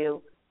excites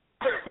you,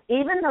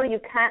 even though you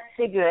can't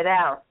figure it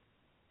out,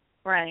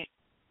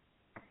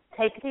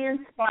 take the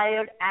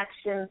inspired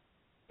action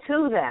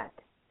to that,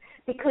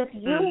 because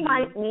you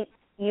might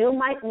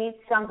meet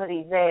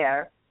somebody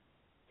there.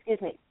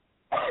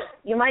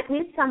 You might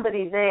meet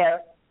somebody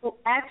there who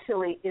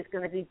actually is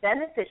going to be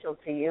beneficial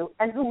to you,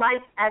 and who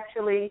might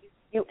actually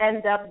you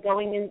end up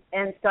going in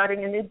and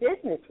starting a new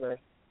business with.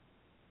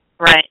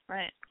 Right.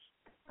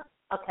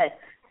 Okay,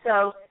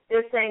 so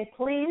they're saying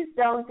please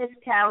don't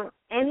discount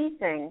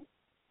anything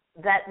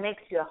that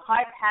makes your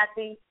heart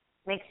happy,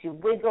 makes you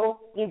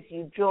wiggle, gives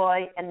you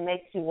joy, and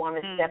makes you want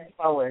to step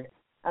forward.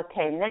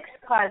 Okay, next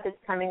card that's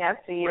coming out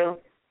for you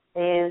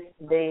is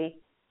the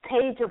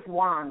Page of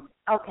Wands.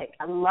 Okay,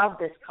 I love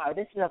this card.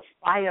 This is a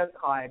fire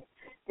card.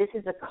 This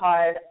is a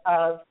card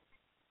of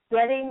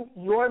getting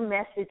your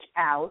message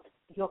out,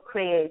 your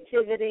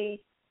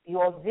creativity,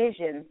 your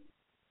vision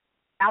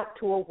out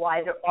to a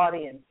wider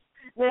audience.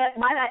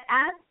 Might I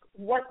ask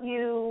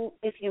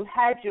if you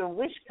had your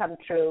wish come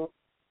true,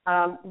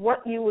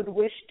 what you would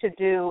wish to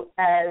do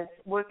as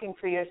working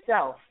for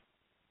yourself?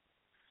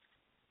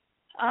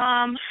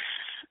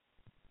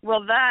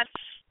 Well,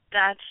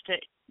 that's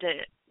the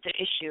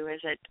issue,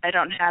 is that I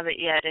don't have it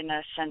yet in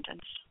a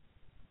sentence.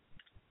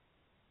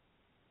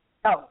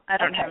 Oh, I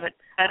don't have it.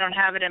 I don't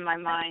have it in my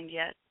mind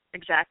yet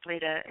exactly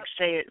to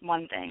say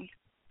one thing.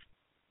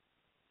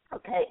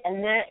 Okay,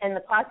 and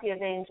the posse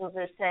of angels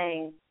are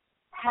saying,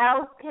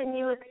 how can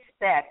you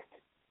expect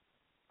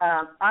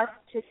us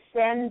to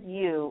send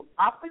you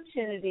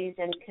opportunities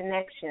and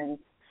connections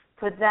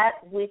for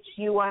that which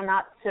you are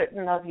not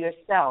certain of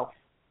yourself?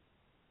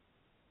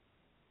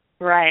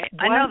 Right.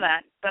 I know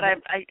that, but I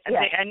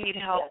need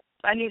help.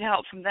 Yeah. I need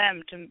help from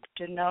them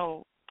to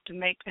know,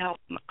 to help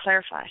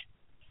clarify.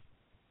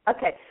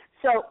 Okay.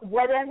 So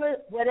whatever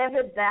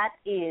that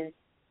is,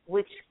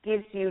 which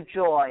gives you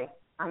joy.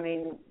 I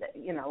mean,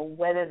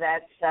 whether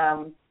that's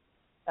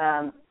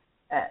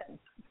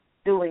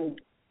doing,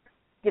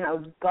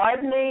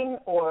 gardening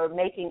or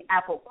making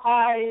apple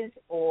pies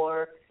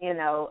or,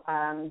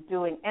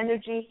 doing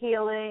energy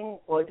healing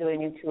or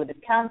doing intuitive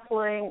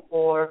counseling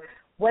or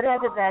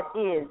whatever that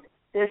is,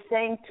 they're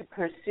saying to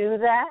pursue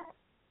that,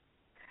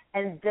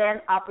 and then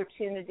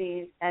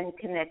opportunities and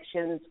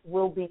connections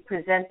will be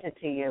presented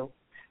to you.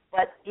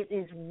 But it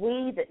is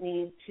we that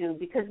need to,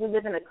 because we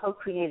live in a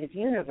co-creative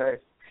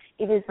universe,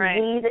 it is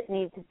we that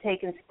need to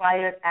take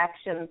inspired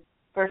action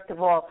first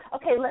of all.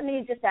 Okay, let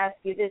me just ask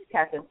you this,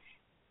 Catherine.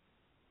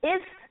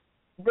 If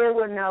there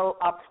were no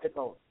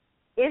obstacles,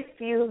 if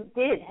you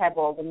did have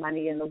all the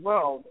money in the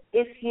world,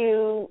 if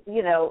you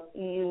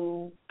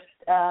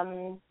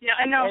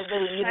I know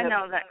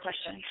that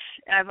question.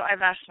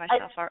 I've asked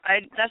myself.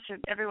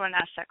 Everyone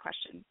asks that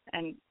question,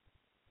 and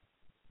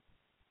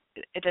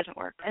it doesn't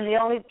work. And the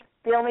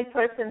only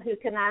person who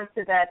can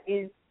answer that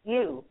is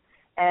you.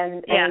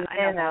 And a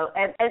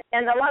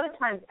lot of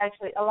times,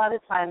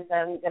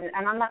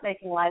 and I'm not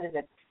making light of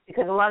it,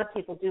 because a lot of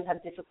people do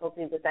have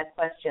difficulty with that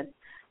question.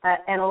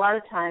 And a lot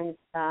of times,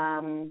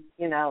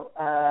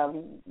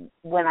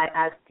 when I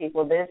ask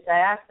people this, I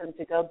ask them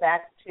to go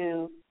back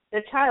to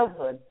their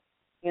childhood,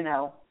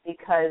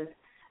 because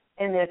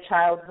in their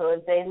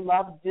childhood they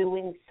loved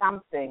doing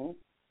something.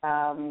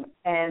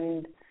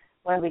 And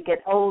when we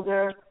get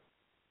older,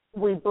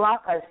 we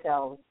block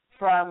ourselves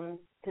from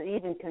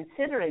even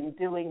considering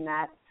doing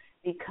that,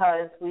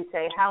 because we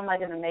say, how am I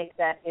going to make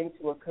that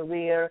into a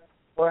career,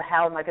 or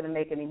how am I going to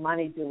make any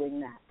money doing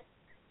that?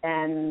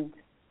 And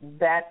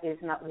that is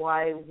not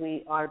why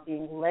we are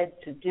being led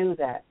to do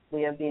that.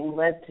 We are being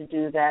led to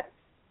do that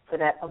for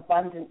that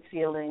abundant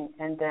feeling,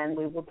 and then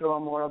we will draw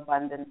more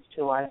abundance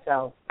to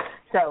ourselves.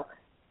 So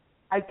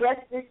I guess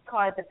this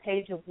card, the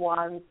Page of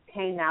Wands,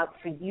 came out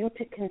for you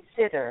to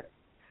consider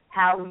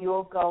how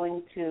you're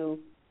going to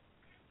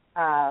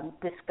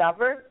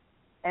discover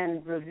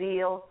and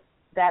reveal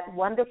that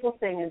wonderful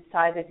thing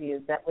inside of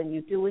you, that when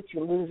you do it,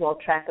 you lose all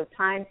track of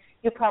time.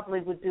 You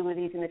probably would do it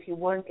even if you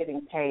weren't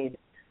getting paid.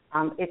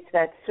 It's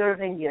that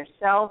serving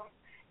yourself,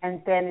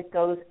 and then it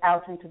goes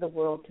out into the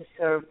world to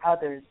serve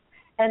others.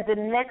 And the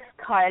next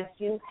card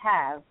you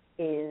have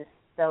is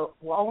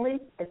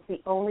it's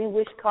the only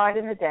wish card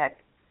in the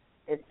deck.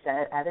 It's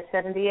out of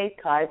 78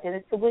 cards, and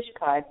it's the wish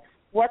card.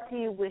 What do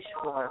you wish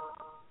for?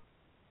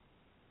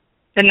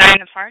 The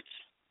Nine of Hearts?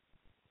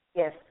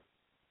 Yes.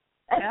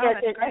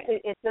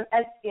 It's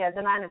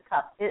the Nine of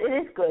Cups. It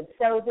is good.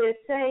 So they're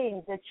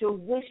saying that your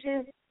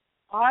wishes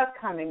are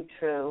coming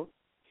true.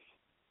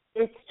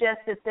 It's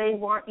just that they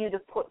want you to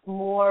put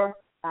more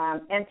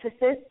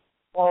emphasis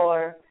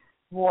or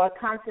more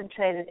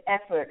concentrated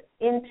effort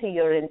into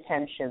your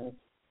intentions.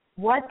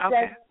 What do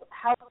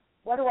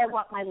I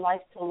want my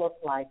life to look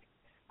like?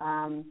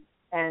 And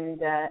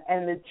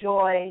the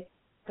joy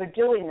for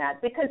doing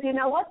that. Because you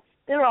know what?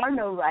 There are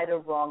no right or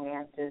wrong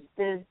answers.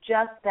 There's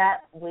just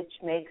that which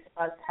makes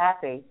us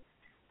happy.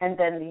 And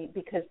then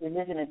because we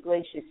live in a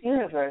gracious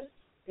universe,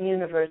 the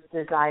universe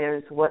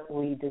desires what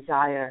we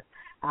desire.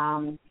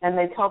 And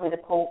they told me to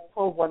pull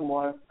one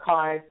more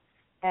card.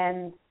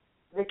 And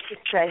it's the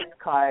Strength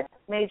card.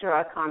 Major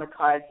Arcana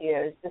card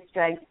here is the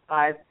Strength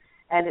card.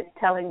 And it's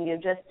telling you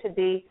just to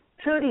be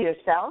true to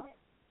yourself,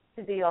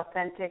 to be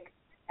authentic,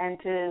 and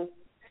to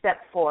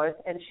step forth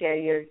and share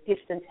your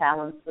gifts and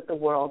talents with the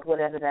world,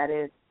 whatever that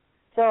is.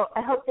 So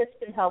I hope that's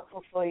been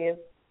helpful for you.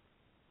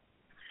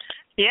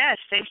 Yes,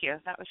 thank you.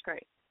 That was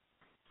great.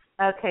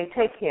 Okay,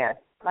 take care.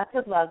 Lots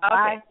of love. Okay.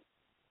 Bye.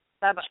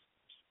 Bye-bye.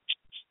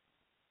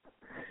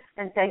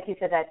 And thank you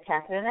for that,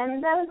 Catherine.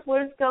 And those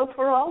words go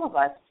for all of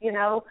us.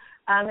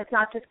 It's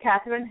not just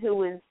Catherine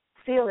who is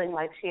feeling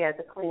like she has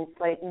a clean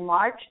slate in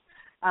March.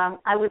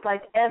 I would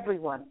like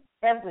everyone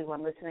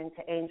listening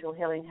to Angel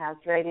Healing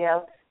House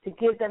Radio to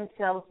give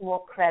themselves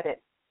more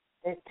credit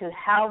as to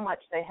how much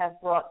they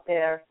have brought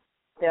their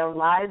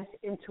lives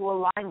into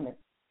alignment,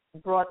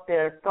 brought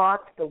their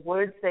thoughts, the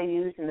words they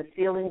use, and the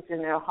feelings in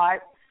their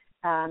heart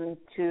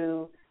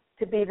to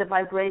be the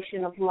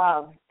vibration of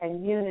love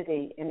and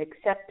unity and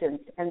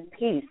acceptance and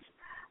peace,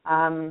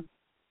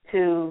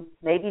 to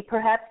maybe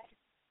perhaps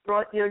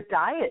brought your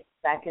diet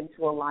back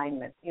into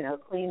alignment,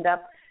 cleaned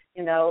up,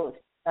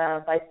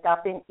 by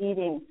stopping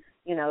eating,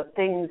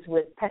 things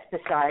with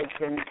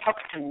pesticides and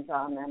toxins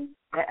on them,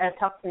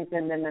 toxins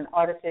in them and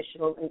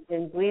artificial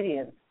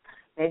ingredients.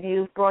 Maybe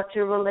you've brought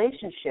your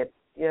relationships,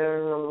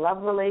 your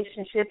love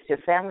relationships, your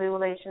family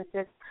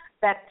relationships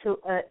back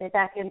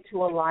into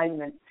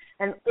alignment.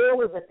 And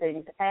all of the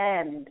things,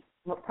 and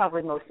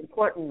probably most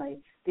importantly,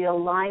 the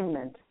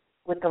alignment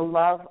with the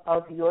love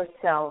of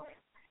yourself.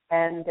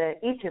 And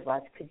each of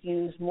us could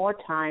use more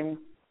time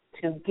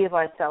to give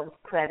ourselves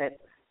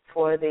credit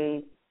for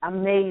the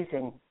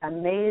amazing,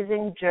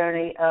 amazing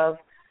journey of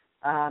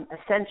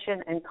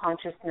ascension and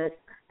consciousness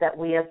that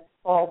we have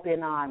all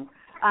been on.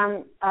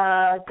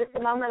 Just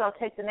a moment, I'll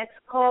take the next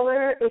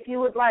caller. If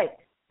you would like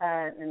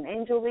an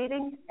angel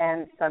reading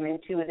and some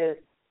intuitive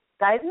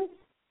guidance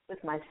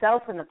with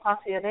myself and the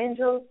posse of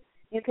angels,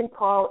 you can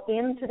call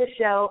into the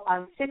show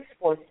on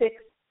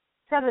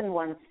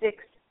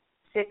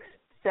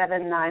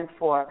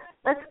 646-716-6794.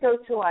 Let's go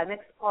to our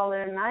next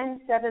caller,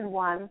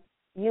 971.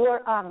 You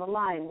are on the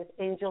line with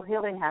Angel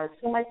Healing House.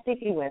 Who am I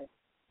speaking with?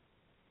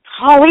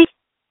 Holly?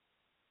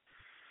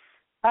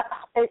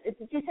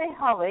 Did you say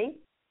Holly?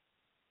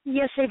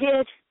 Yes, I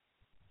did.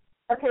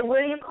 Okay,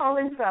 where are you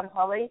calling from,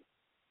 Holly?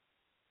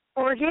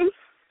 Oregon?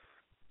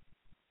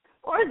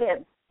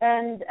 Oregon.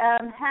 And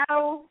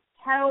how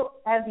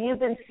have you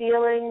been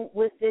feeling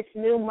with this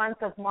new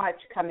month of March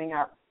coming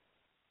up?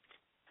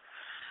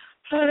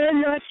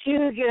 I'm not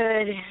too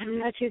good. I'm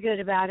not too good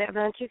about it. I'm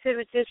not too good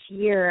with this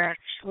year,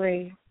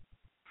 actually.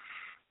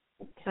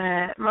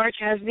 March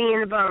has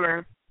been a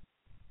bummer.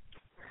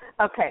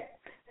 Okay,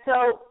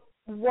 so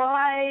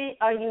why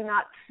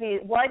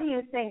do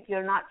you think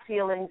you're not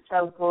feeling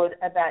so good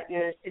about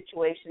your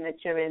situation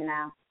that you're in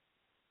now?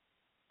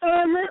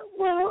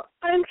 Well,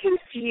 I'm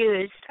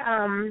confused.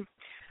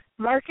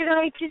 Mark and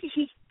I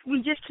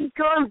we just keep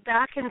going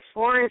back and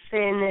forth,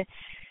 and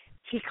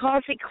he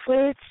calls it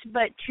quits,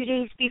 but 2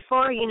 days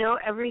before,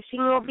 everything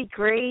will be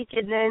great,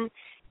 and then,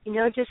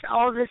 just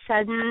all of a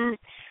sudden,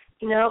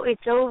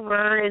 it's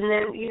over, and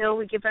then,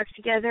 we get back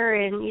together,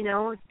 and,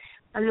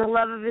 I'm the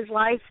love of his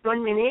life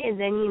 1 minute, and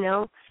then,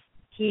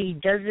 he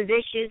does the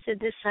dishes and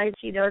decides,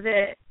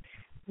 that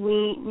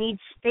we need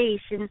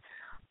space, and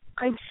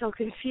I'm so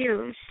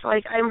confused.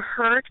 Like, I'm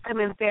hurt, I'm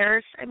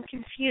embarrassed, I'm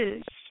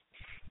confused.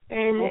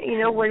 And,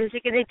 what is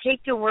it going to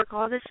take to work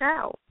all this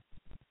out?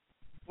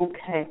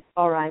 Okay,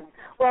 all right.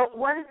 Well,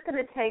 what it's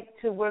going to take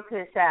to work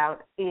this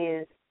out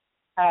is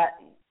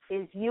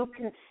you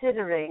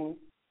considering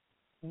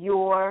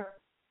your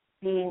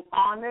being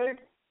honored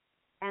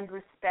and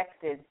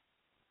respected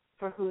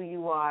for who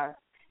you are.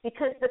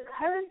 Because the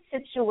current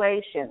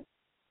situation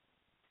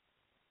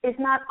is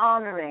not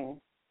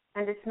honoring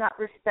and it's not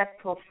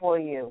respectful for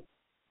you.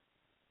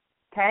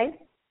 Okay?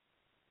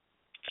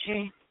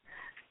 Okay.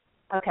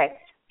 Okay.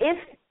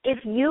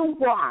 If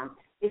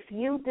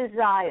you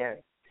desire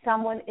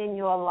someone in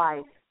your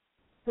life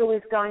who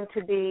is going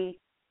to be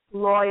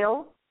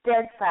loyal,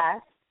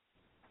 steadfast,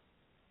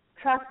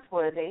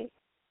 trustworthy,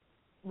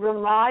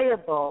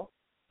 reliable,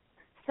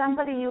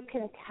 somebody you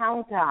can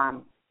count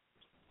on,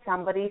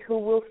 somebody who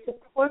will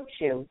support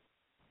you,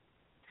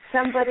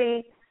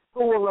 somebody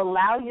who will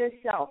allow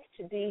yourself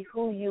to be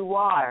who you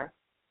are,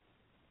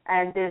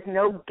 and there's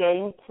no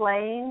game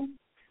playing,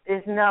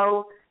 there's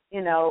no,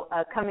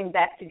 coming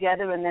back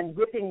together and then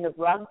ripping the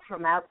rug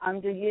from out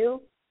under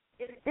you.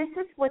 If this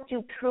is what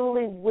you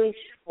truly wish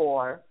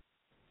for,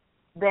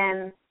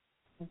 then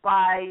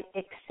by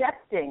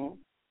accepting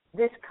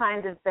this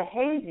kind of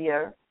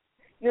behavior,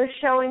 you're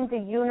showing the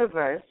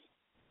universe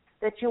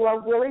that you are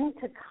willing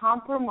to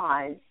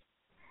compromise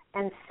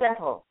and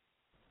settle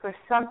for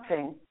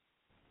something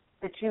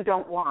that you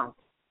don't want.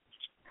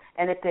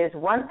 And if there's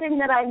one thing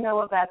that I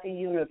know about the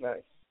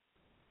universe,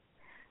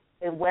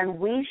 that when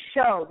we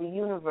show the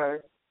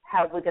universe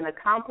how we're going to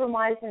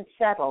compromise and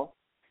settle,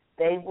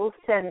 they will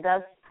send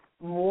us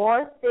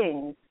more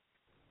things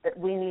that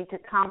we need to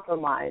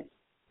compromise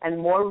and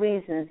more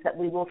reasons that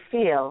we will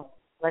feel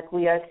like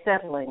we are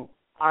settling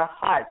our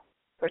heart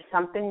for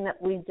something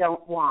that we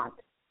don't want.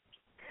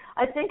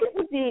 I think it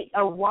would be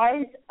a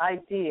wise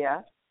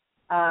idea,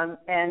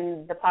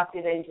 and the posse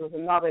of angels are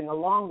nodding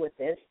along with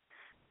this,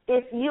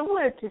 if you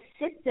were to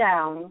sit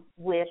down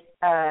with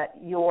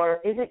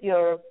is it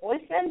your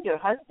boyfriend, your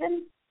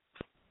husband?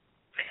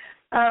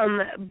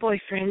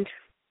 Boyfriend.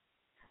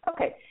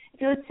 Okay. If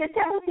you would sit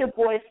down with your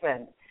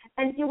boyfriend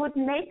and you would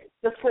make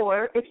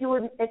if you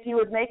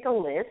would make a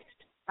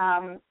list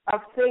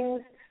of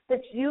things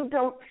that you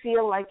don't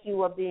feel like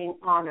you are being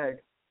honored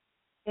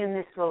in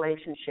this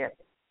relationship.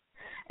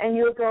 And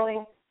you're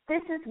going,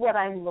 this is what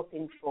I'm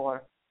looking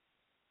for.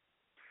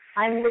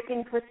 I'm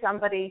looking for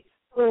somebody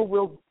who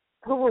will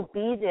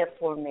be there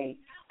for me.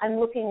 I'm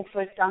looking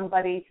for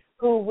somebody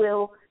who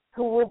will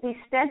be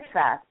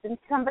steadfast and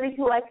somebody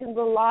who I can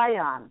rely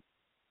on.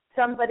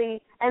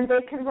 And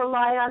they can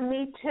rely on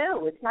me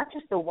too. It's not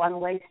just a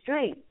one-way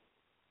street.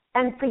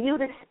 And for you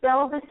to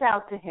spell this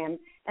out to him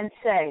and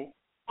say,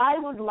 I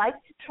would like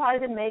to try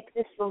to make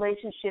this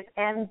relationship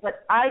end,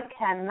 but I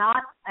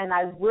cannot and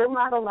I will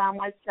not allow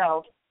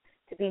myself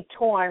to be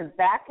torn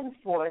back and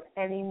forth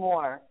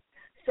anymore.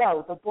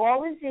 So the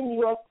ball is in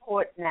your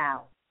court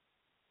now.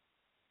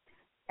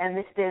 And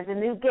there's a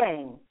new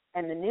game.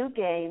 And the new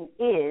game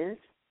is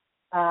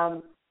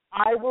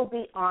I will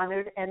be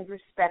honored and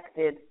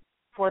respected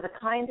for the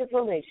kind of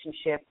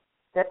relationship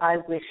that I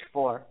wish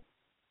for.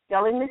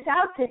 Spelling this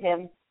out to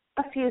him,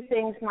 a few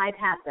things might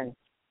happen.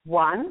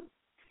 One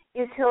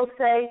is he'll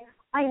say,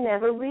 I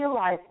never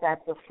realized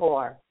that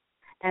before.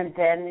 And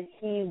then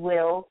he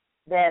will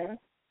then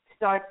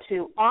start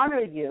to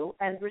honor you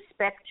and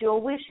respect your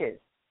wishes.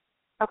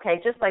 Okay,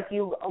 just like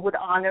you would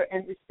honor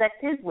and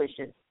respect his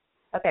wishes.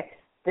 Okay.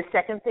 The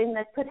second thing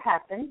that could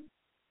happen,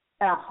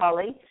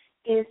 Holly,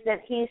 is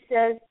that he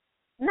says,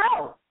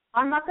 no,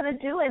 I'm not going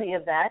to do any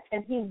of that,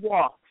 and he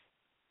walks.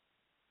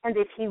 And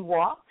if he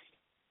walks,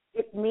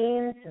 it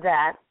means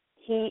that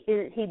he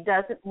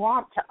doesn't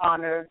want to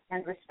honor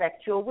and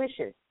respect your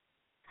wishes.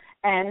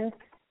 And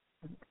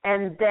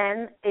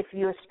then if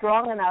you're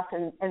strong enough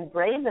and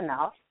brave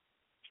enough,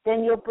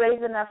 then you're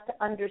brave enough to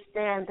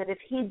understand that if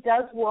he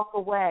does walk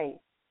away,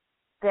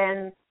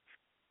 then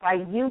by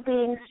you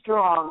being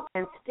strong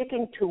and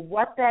sticking to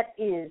what that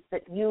is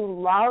that you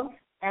love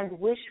and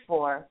wish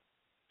for,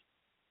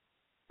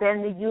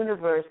 then the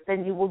universe,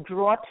 then you will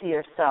draw to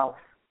yourself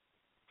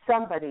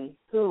somebody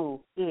who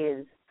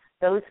is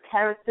those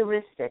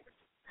characteristics.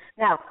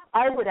 Now,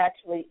 I would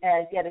actually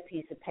get a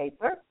piece of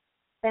paper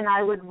and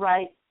I would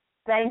write,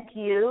 thank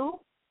you,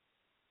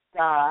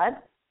 God,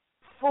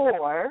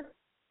 for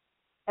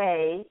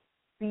a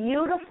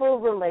beautiful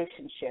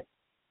relationship,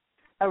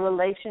 a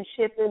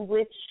relationship in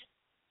which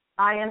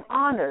I am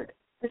honored,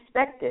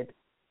 respected.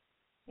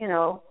 You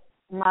know,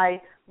 my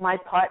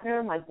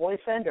partner, my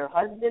boyfriend or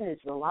husband is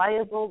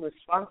reliable,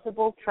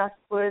 responsible,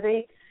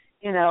 trustworthy,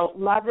 you know,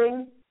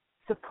 loving,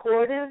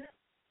 supportive,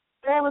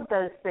 all of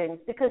those things.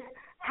 Because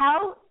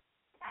how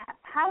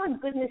in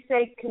goodness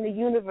sake can the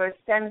universe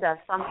send us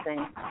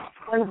something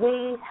when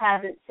we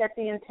haven't set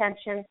the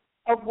intention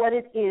of what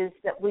it is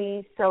that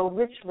we so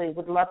richly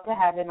would love to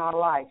have in our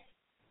life?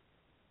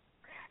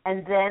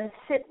 And then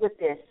sit with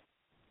this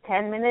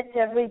 10 minutes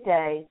every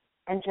day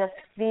and just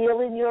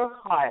feel in your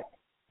heart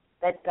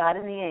that God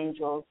and the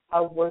angels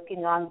are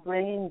working on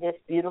bringing this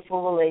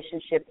beautiful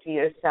relationship to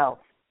yourself.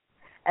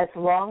 As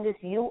long as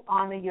you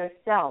honor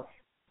yourself,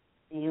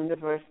 the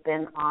universe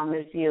then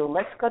honors you.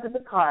 Let's go to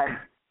the card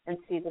and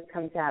see what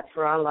comes out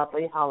for our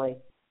lovely Holly.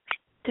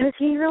 Does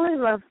he really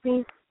love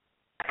me?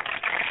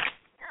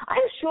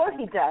 I'm sure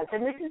he does,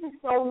 and this is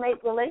a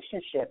soulmate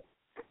relationship.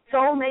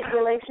 Soulmate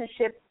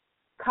relationships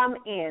come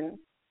in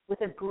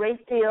with a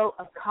great deal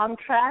of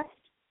contrast,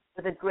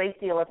 with a great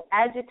deal of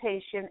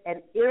agitation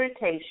and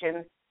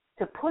irritation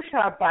to push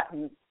our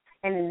buttons.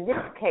 And in this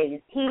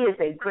case, he is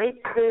a great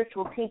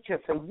spiritual teacher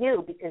for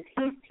you because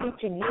he's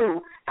teaching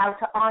you how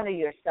to honor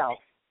yourself.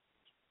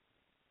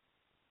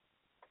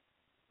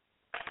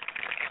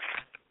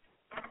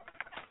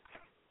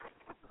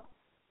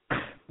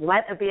 You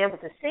might not be able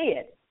to see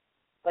it,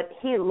 but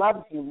he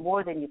loves you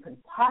more than you can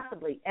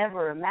possibly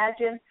ever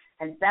imagine,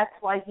 and that's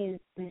why he's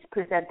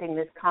presenting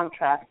this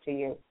contrast to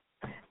you.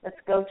 Let's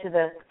go to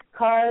the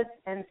cards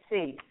and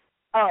see.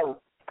 Oh,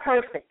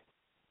 perfect.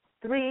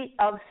 3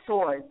 of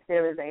Swords.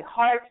 There is a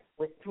heart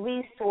with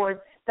 3 swords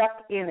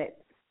stuck in it.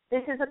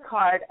 This is a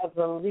card of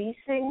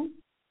releasing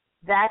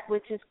that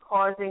which is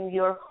causing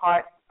your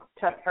heart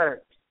to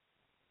hurt.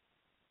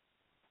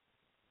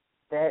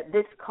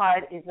 This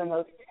card is the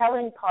most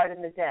telling card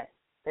in the deck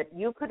that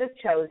you could have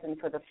chosen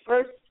for the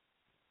first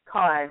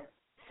card,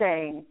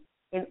 saying,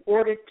 in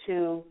order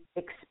to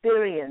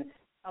experience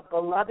a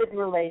beloved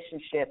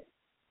relationship,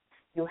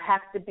 you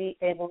have to be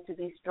able to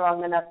be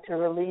strong enough to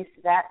release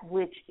that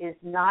which is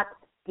not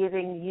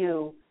giving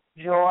you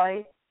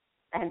joy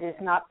and is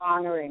not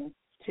honoring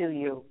to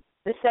you.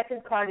 The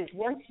second card is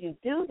once you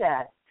do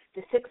that,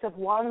 the 6 of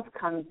Wands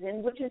comes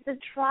in, which is the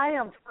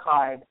Triumph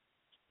card,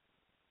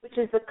 which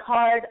is the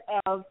card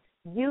of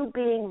you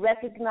being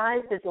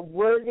recognized as a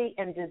worthy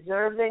and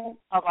deserving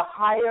of a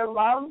higher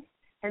love,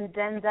 and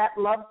then that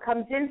love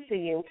comes in for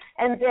you.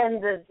 And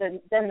then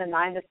the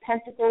 9 of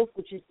Pentacles,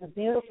 which is the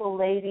beautiful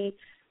lady,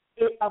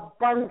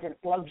 abundant,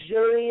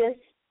 luxurious,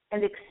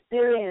 and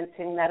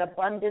experiencing that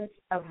abundance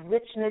of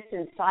richness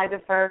inside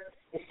of her,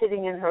 is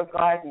sitting in her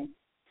garden.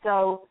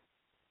 So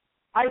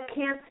I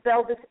can't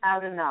spell this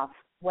out enough.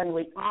 When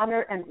we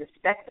honor and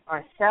respect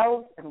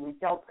ourselves and we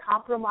don't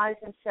compromise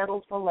and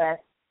settle for less,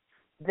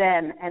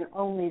 then and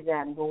only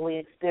then will we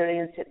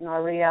experience it in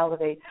our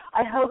reality.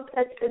 I hope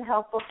that's been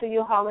helpful for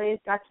you, Holly.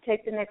 Got to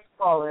take the next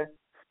caller.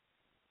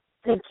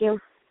 Thank you.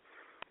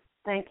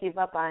 Thank you.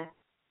 Bye-bye.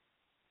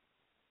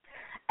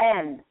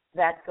 And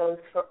that goes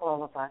for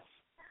all of us.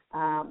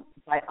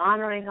 By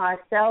honoring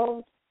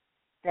ourselves,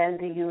 then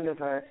the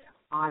universe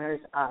honors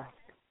us.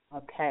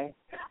 Okay?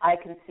 I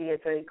can see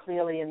it very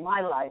clearly in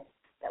my life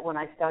that when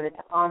I started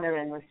to honor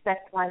and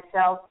respect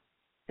myself,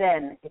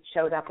 then it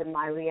showed up in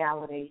my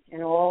reality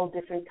in all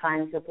different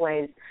kinds of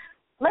ways.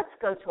 Let's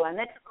go to our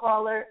next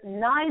caller,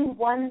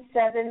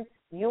 917.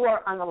 You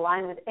are on the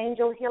line with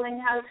Angel Healing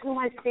House. Who am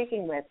I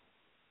speaking with?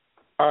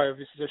 Hi,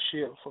 this is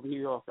Ashil from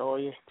New York. How are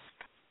you?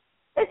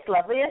 It's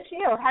lovely,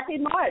 Ashil. Happy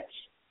March.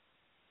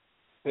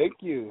 Thank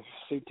you.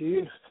 Same to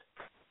you.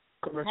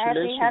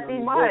 Congratulations. Happy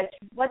March.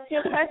 What's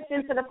your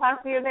question for the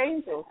Posse of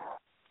Angels?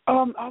 I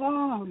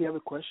don't really have a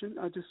question.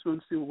 I just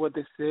want to see what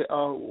they say.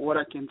 What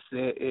I can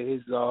say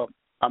is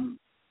I'm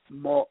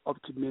more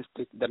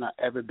optimistic than I've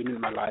ever been in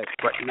my life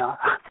right now.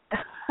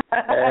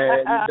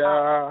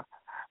 And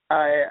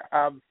I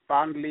am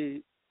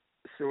finally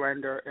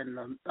surrender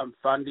and I'm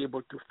finally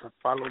able to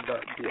follow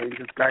the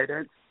angel's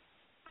guidance,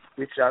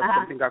 which is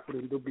something I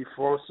couldn't do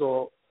before.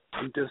 So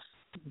I'm just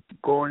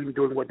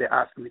doing what they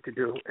ask me to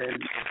do,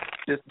 and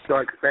just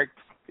don't expect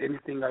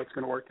anything that's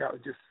going to work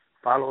out. Just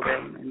follow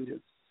them and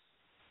just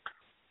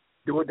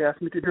do what they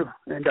ask me to do,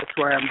 and that's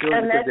why I'm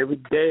doing it.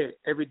 Because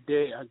every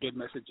day I get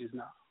messages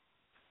now.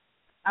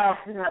 Oh,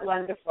 isn't that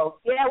wonderful?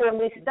 Yeah, when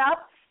we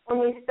stop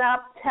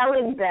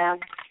telling them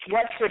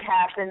what should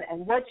happen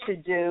and what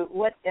should do,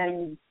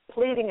 and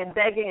pleading and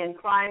begging and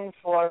crying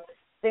for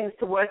things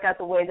to work out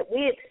the way that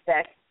we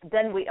expect,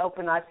 then we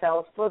open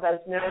ourselves for those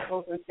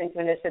miracles and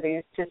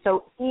synchronicities to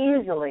so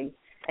easily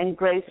and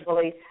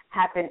gracefully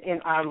happen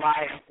in our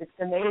lives. It's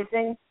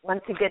amazing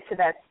once you get to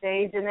that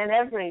stage, and then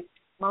every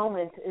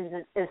moment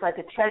is like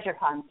a treasure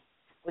hunt,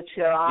 which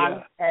you're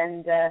on,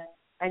 and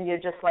you're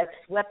just like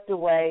swept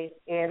away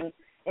in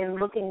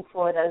looking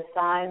for those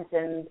signs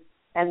and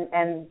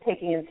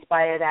taking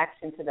inspired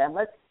action to them.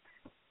 Let's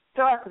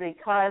draw 3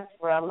 cards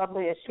for our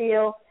lovely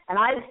Ashil. And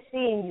I've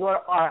seen your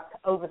arc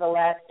over the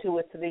last 2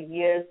 or 3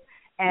 years,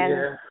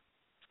 and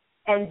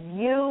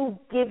you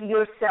give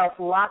yourself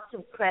lots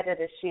of credit,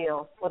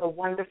 Ashil, for the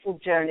wonderful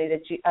journey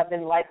of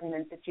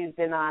enlightenment that you've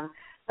been on.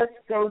 Let's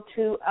go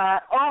to,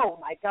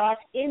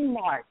 in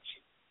March,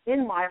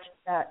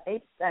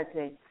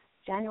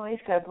 January,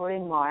 February,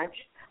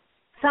 March,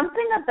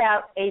 something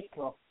about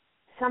April.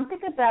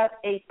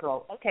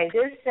 Okay,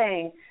 they're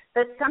saying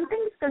that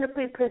something's going to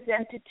be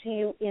presented to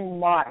you in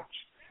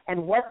March.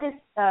 And what this,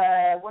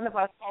 one of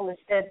our callers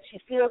said, she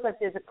feels like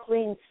there's a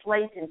clean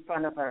slate in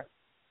front of her.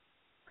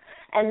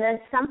 And then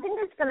something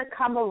is going to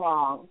come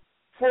along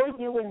for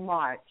you in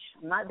March.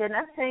 They're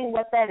not saying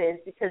what that is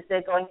because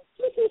they're going,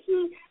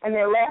 hee, and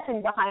they're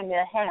laughing behind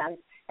their hands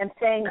and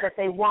saying that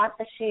they want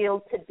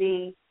Ashil to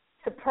be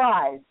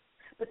surprised.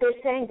 But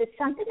they're saying that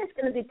something is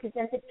going to be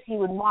presented to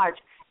you in March,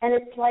 and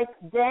it's like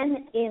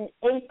then in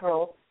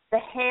April, the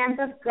hand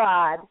of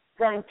God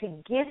going to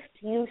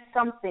gift you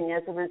something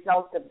as a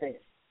result of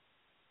this.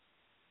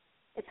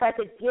 It's like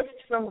a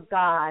gift from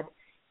God,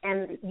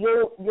 and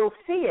you'll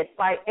see it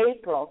by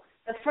April.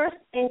 The first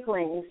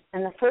inklings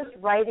and the first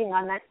writing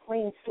on that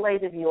clean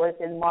slate of yours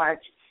in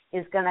March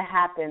is going to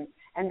happen,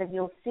 and then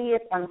you'll see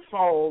it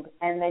unfold,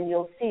 and then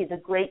you'll see the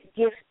great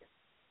gift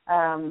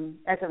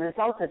as a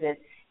result of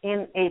it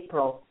in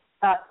April.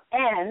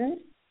 And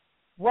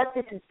what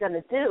this is going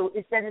to do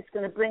is then it's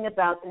going to bring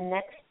about the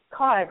next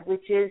card,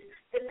 which is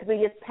the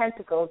 3 of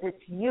Pentacles.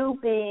 It's you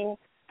being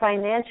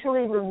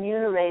financially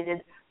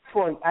remunerated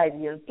for either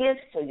your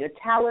gifts or your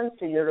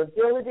talents or your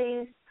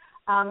abilities,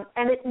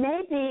 and it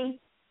may be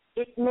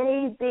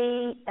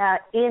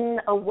in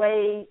a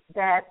way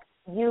that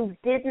you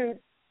didn't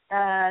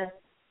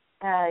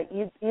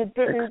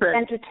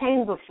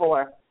entertain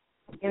before.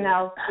 You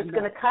know, it's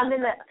going to come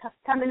in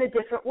a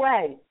different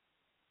way.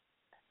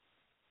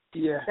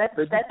 Yeah,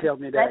 but you tell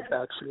me that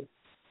actually.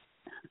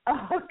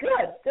 Oh,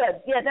 good.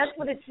 Yeah, that's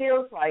what it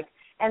feels like.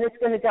 And it's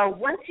going to go,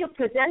 once you're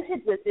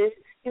presented with this,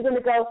 you're going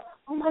to go,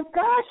 oh, my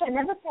gosh, I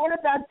never thought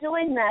about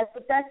doing that,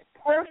 but that's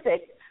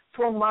perfect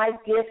for my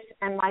gifts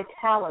and my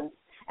talents.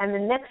 And the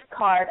next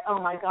card, oh,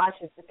 my gosh,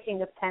 is the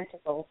King of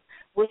Pentacles,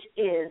 which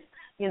is,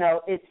 you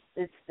know, it's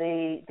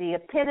the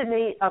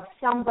epitome of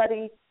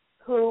somebody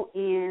who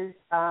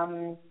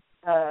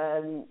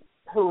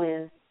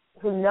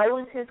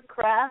knows his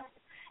craft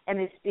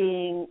and is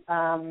being,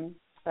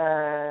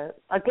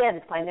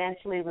 again,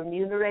 financially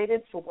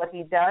remunerated for what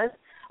he does.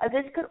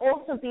 This could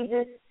also be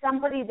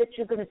somebody that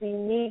you're going to be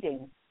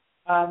meeting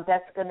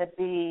that's going to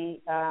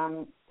be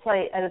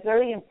play a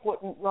very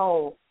important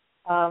role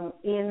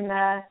in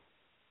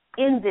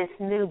this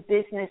new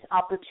business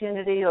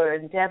opportunity or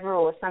endeavor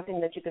or something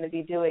that you're going to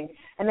be doing.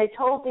 And they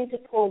told me to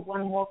pull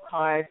one more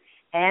card,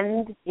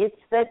 and it's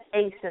the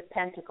Ace of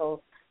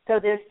Pentacles. So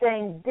they're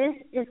saying this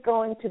is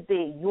going to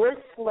be your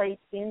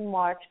slate in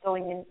March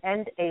going in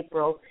and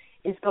April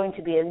is going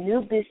to be a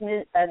new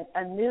business,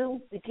 a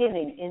new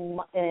beginning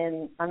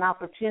in an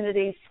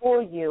opportunity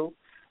for you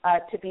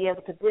to be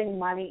able to bring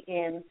money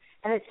in,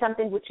 and it's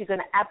something which you're going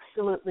to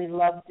absolutely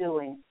love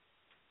doing.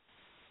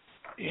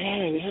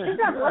 Yeah. Isn't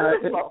that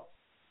wonderful?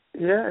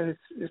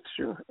 It's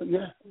true.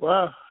 Yeah,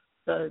 wow.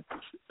 I'm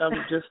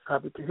just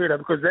happy to hear that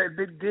because they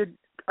did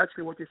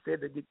actually what you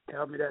said. They did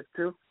tell me that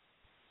too.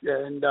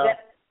 Yeah, and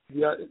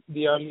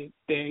the only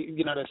thing,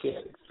 you know, they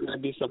said it's going to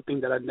be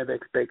something that I never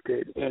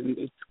expected, and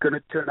it's going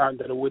to turn out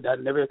that way that I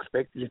never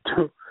expected it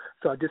to.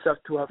 So I just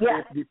have to have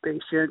faith, be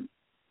patient,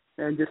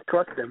 and just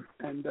trust them,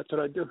 and that's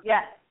what I do.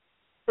 Yeah.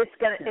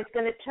 It's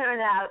gonna turn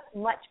out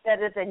much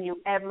better than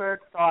you ever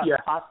thought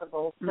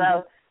possible.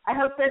 So I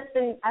hope that's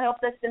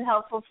been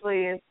helpful for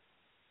you.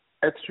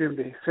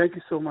 Extremely. Thank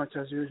you so much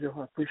as usual.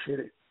 I appreciate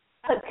it.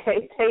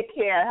 Okay, take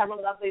care. Have a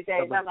lovely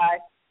day. Bye-bye.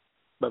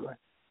 Bye-bye.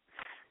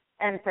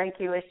 And thank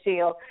you,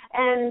 Ashil.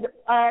 And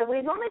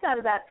we've only got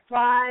about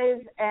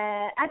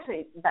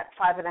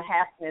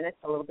 5.5 minutes,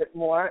 a little bit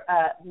more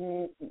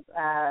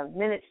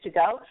minutes to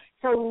go.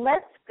 So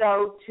let's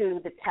go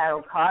to the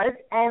tarot cards,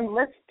 and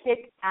let's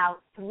pick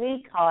out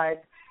 3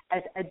 cards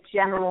as a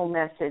general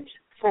message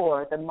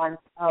for the month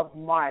of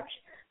March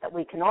that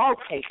we can all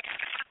take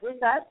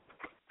with us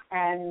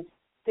and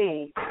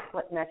see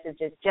what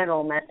messages,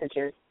 general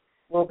messages,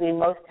 will be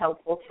most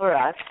helpful for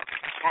us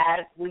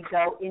as we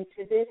go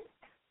into this,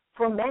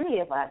 for many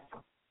of us,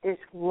 this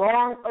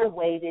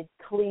long-awaited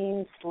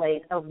clean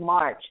slate of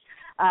March.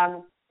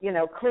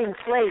 Clean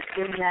slate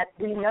in that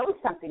we know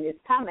something is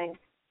coming,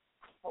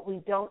 but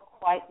we don't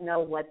quite know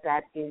what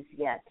that is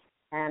yet.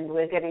 And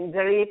we're getting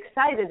very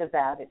excited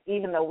about it,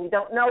 even though we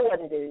don't know what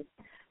it is.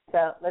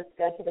 So let's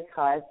go to the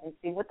cards and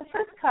see what the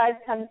first card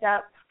comes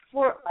out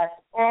for us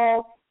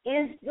all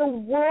is the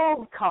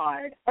World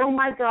card. Oh,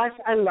 my gosh,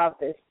 I love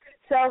this.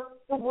 So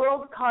the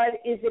World card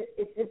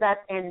it's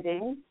about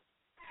ending,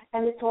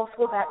 and it's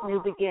also about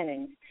new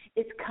beginnings.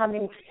 It's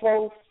coming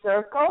full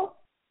circle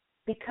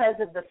because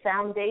of the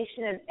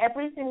foundation and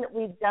everything that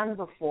we've done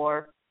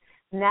before.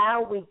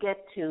 Now we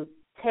get to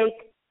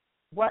take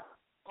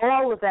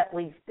all of that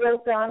we've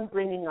built on,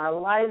 bringing our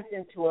lives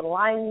into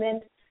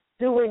alignment,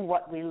 doing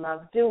what we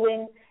love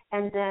doing,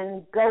 and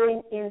then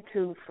going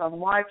into, from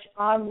March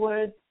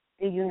onward,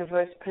 the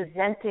universe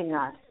presenting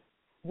us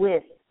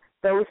with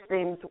those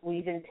things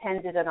we've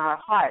intended in our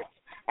hearts.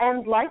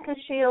 And like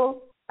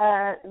Ashil's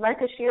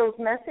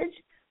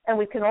message, and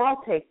we can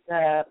all take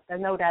a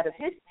note out of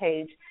his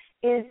page,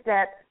 is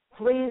that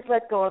please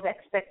let go of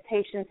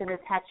expectations and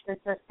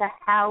attachments as to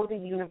how the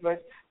universe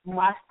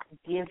must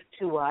give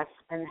to us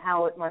and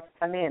how it must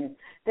come in.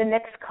 The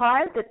next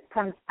card that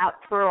comes out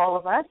for all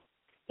of us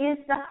is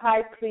the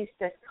High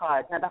Priestess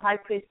card. Now, the High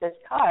Priestess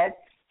card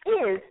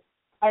is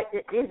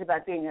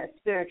about being a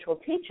spiritual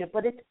teacher,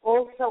 but it's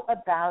also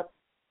about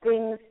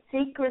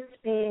secrets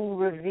being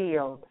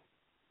revealed,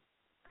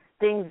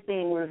 things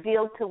being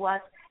revealed to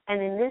us.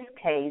 And in this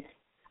case,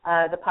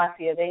 the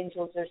posse of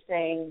angels are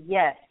saying,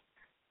 yes,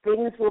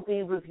 things will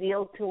be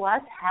revealed to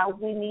us, how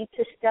we need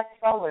to step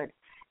forward.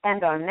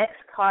 And our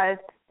next card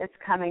that's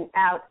coming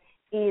out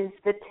is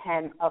the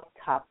Ten of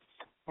Cups.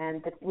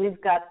 And we've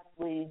got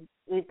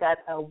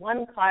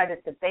one card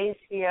at the base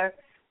here,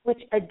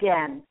 which,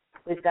 again,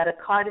 we've got a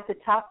card at the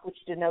top, which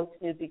denotes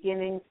new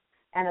beginnings,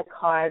 and a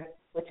card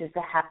which is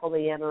the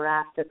Happily Ever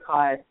After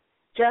card,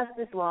 just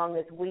as long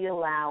as we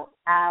allow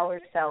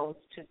ourselves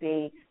to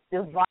be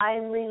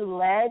divinely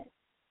led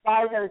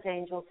by those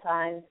angel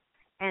signs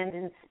and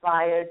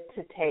inspired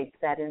to take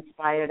that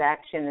inspired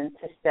action and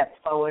to step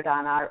forward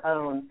on our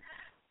own.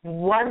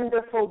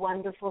 Wonderful,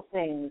 wonderful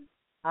things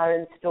are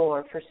in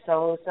store for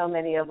so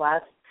many of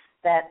us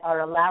that are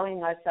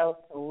allowing ourselves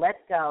to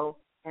let go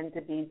and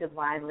to be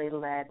divinely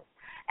led.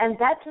 And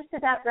that just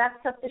about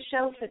wraps up the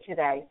show for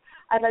today.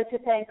 I'd like to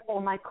thank all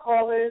my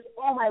callers,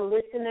 all my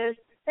listeners.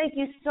 Thank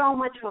you so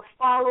much for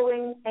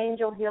following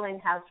Angel Healing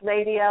House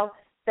Radio.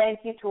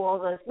 Thank you to all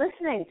those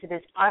listening to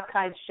this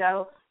archived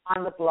show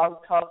on the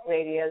Blog Talk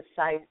Radio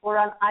site or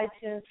on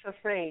iTunes for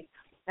free.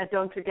 Now,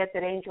 don't forget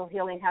that Angel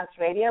Healing House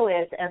Radio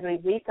is every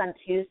week on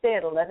Tuesday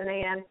at 11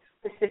 a.m.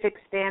 Pacific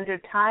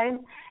Standard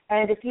Time.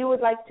 And if you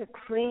would like to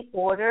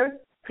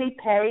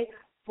prepay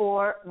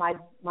for my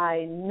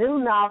new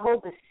novel,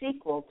 the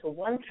sequel to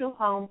One True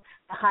Home,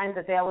 Behind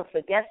the Veil of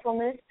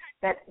Forgetfulness,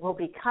 that will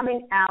be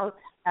coming out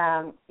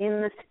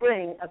in the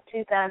spring of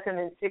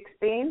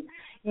 2016,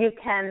 you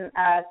can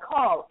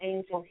call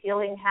Angel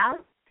Healing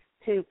House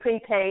to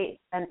prepay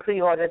and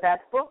pre-order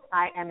that book.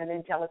 I am an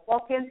Angelic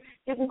Walk-In.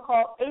 You can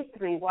call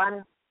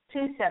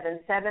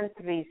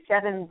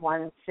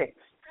 831-277-3716.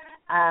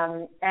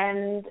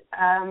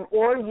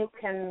 Or you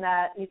can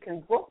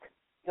book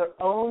your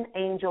own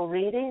angel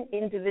reading,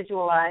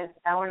 individualized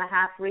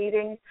hour-and-a-half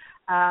reading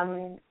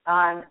on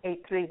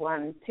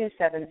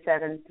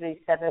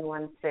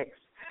 831-277-3716.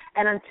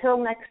 And until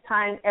next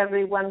time,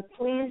 everyone,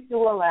 please do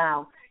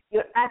allow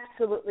your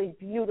absolutely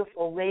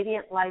beautiful,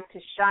 radiant light to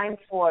shine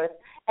forth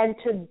and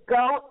to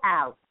go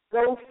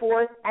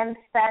forth and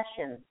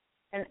fashion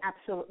an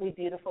absolutely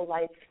beautiful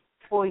life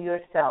for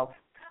yourself.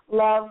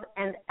 Love,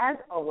 and as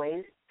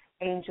always,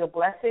 angel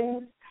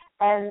blessings.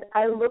 And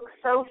I look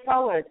so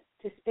forward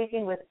to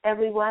speaking with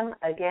everyone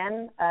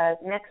again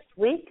next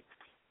week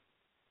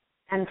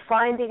and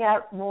finding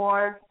out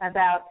more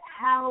about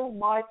how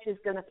March is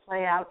going to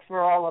play out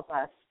for all of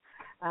us.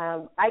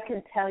 I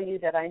can tell you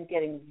that I'm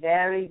getting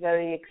very,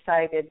 very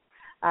excited,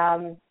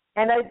 and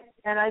I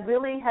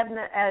really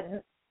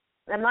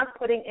I'm not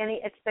putting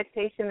any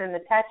expectation and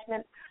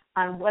attachment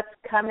on what's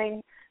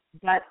coming,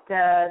 but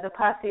the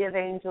posse of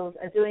angels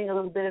are doing a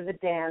little bit of a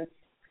dance,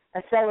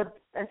 a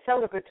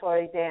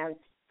celebratory dance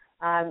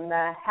on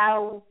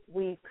how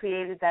we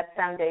created that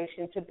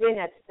foundation to bring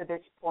us to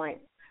this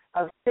point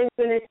of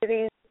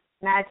synchronicities,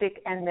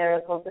 magic, and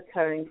miracles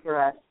occurring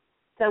for us.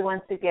 So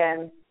once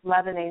again,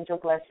 love and angel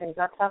blessings.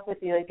 I'll talk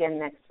with you again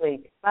next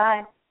week.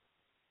 Bye.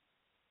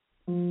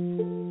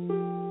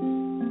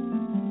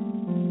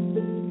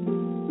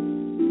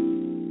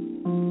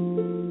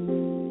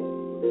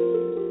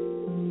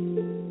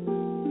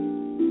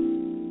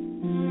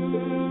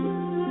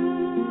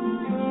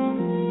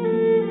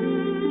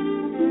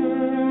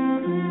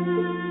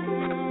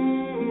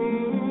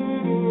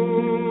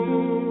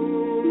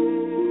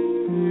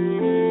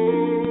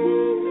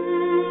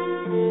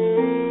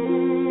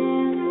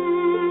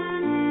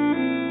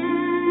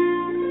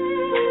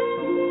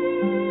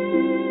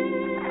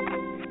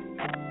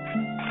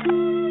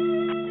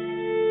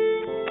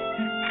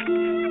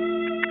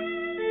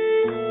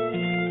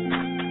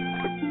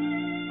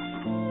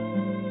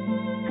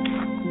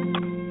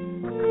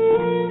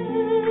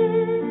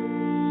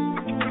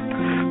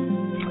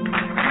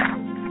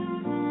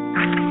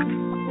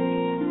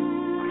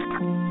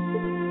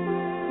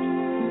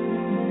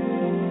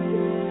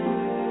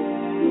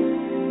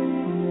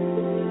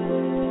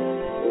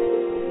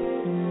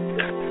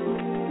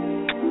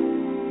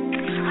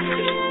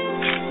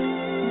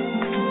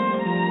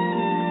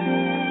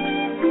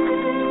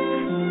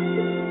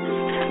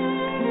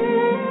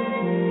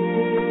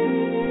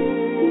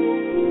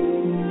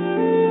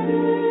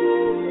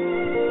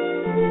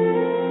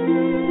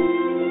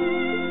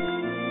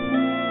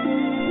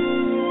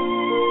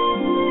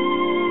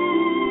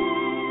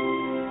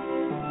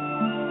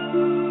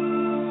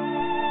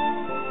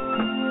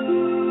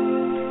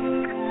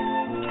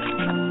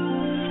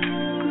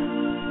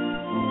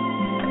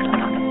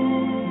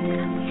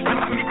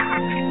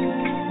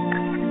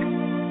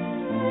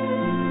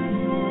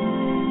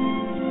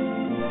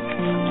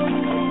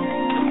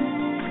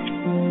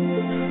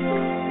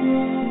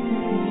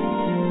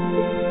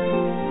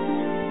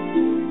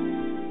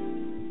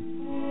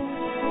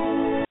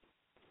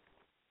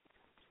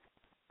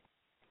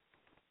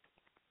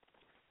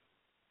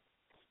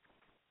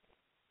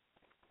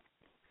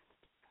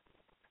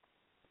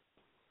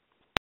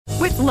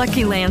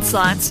 Lucky Land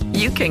Slots,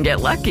 you can get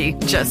lucky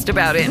just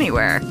about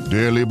anywhere.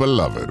 Dearly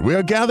beloved, we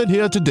are gathered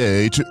here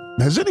today to...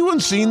 Has anyone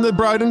seen the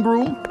bride and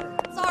groom?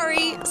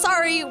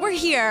 Sorry, we're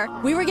here.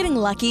 We were getting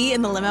lucky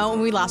in the limo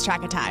and we lost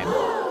track of time.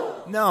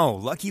 No,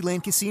 Lucky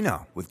Land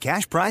Casino, with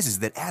cash prizes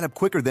that add up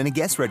quicker than a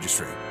guest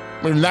registry.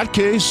 In that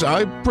case,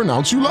 I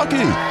pronounce you lucky.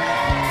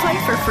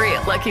 Play for free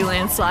at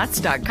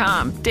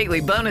LuckyLandSlots.com. Daily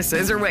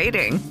bonuses are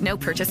waiting. No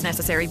purchase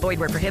necessary. Void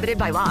where prohibited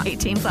by law.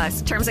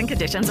 18+. Terms and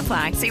conditions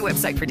apply. See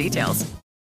website for details.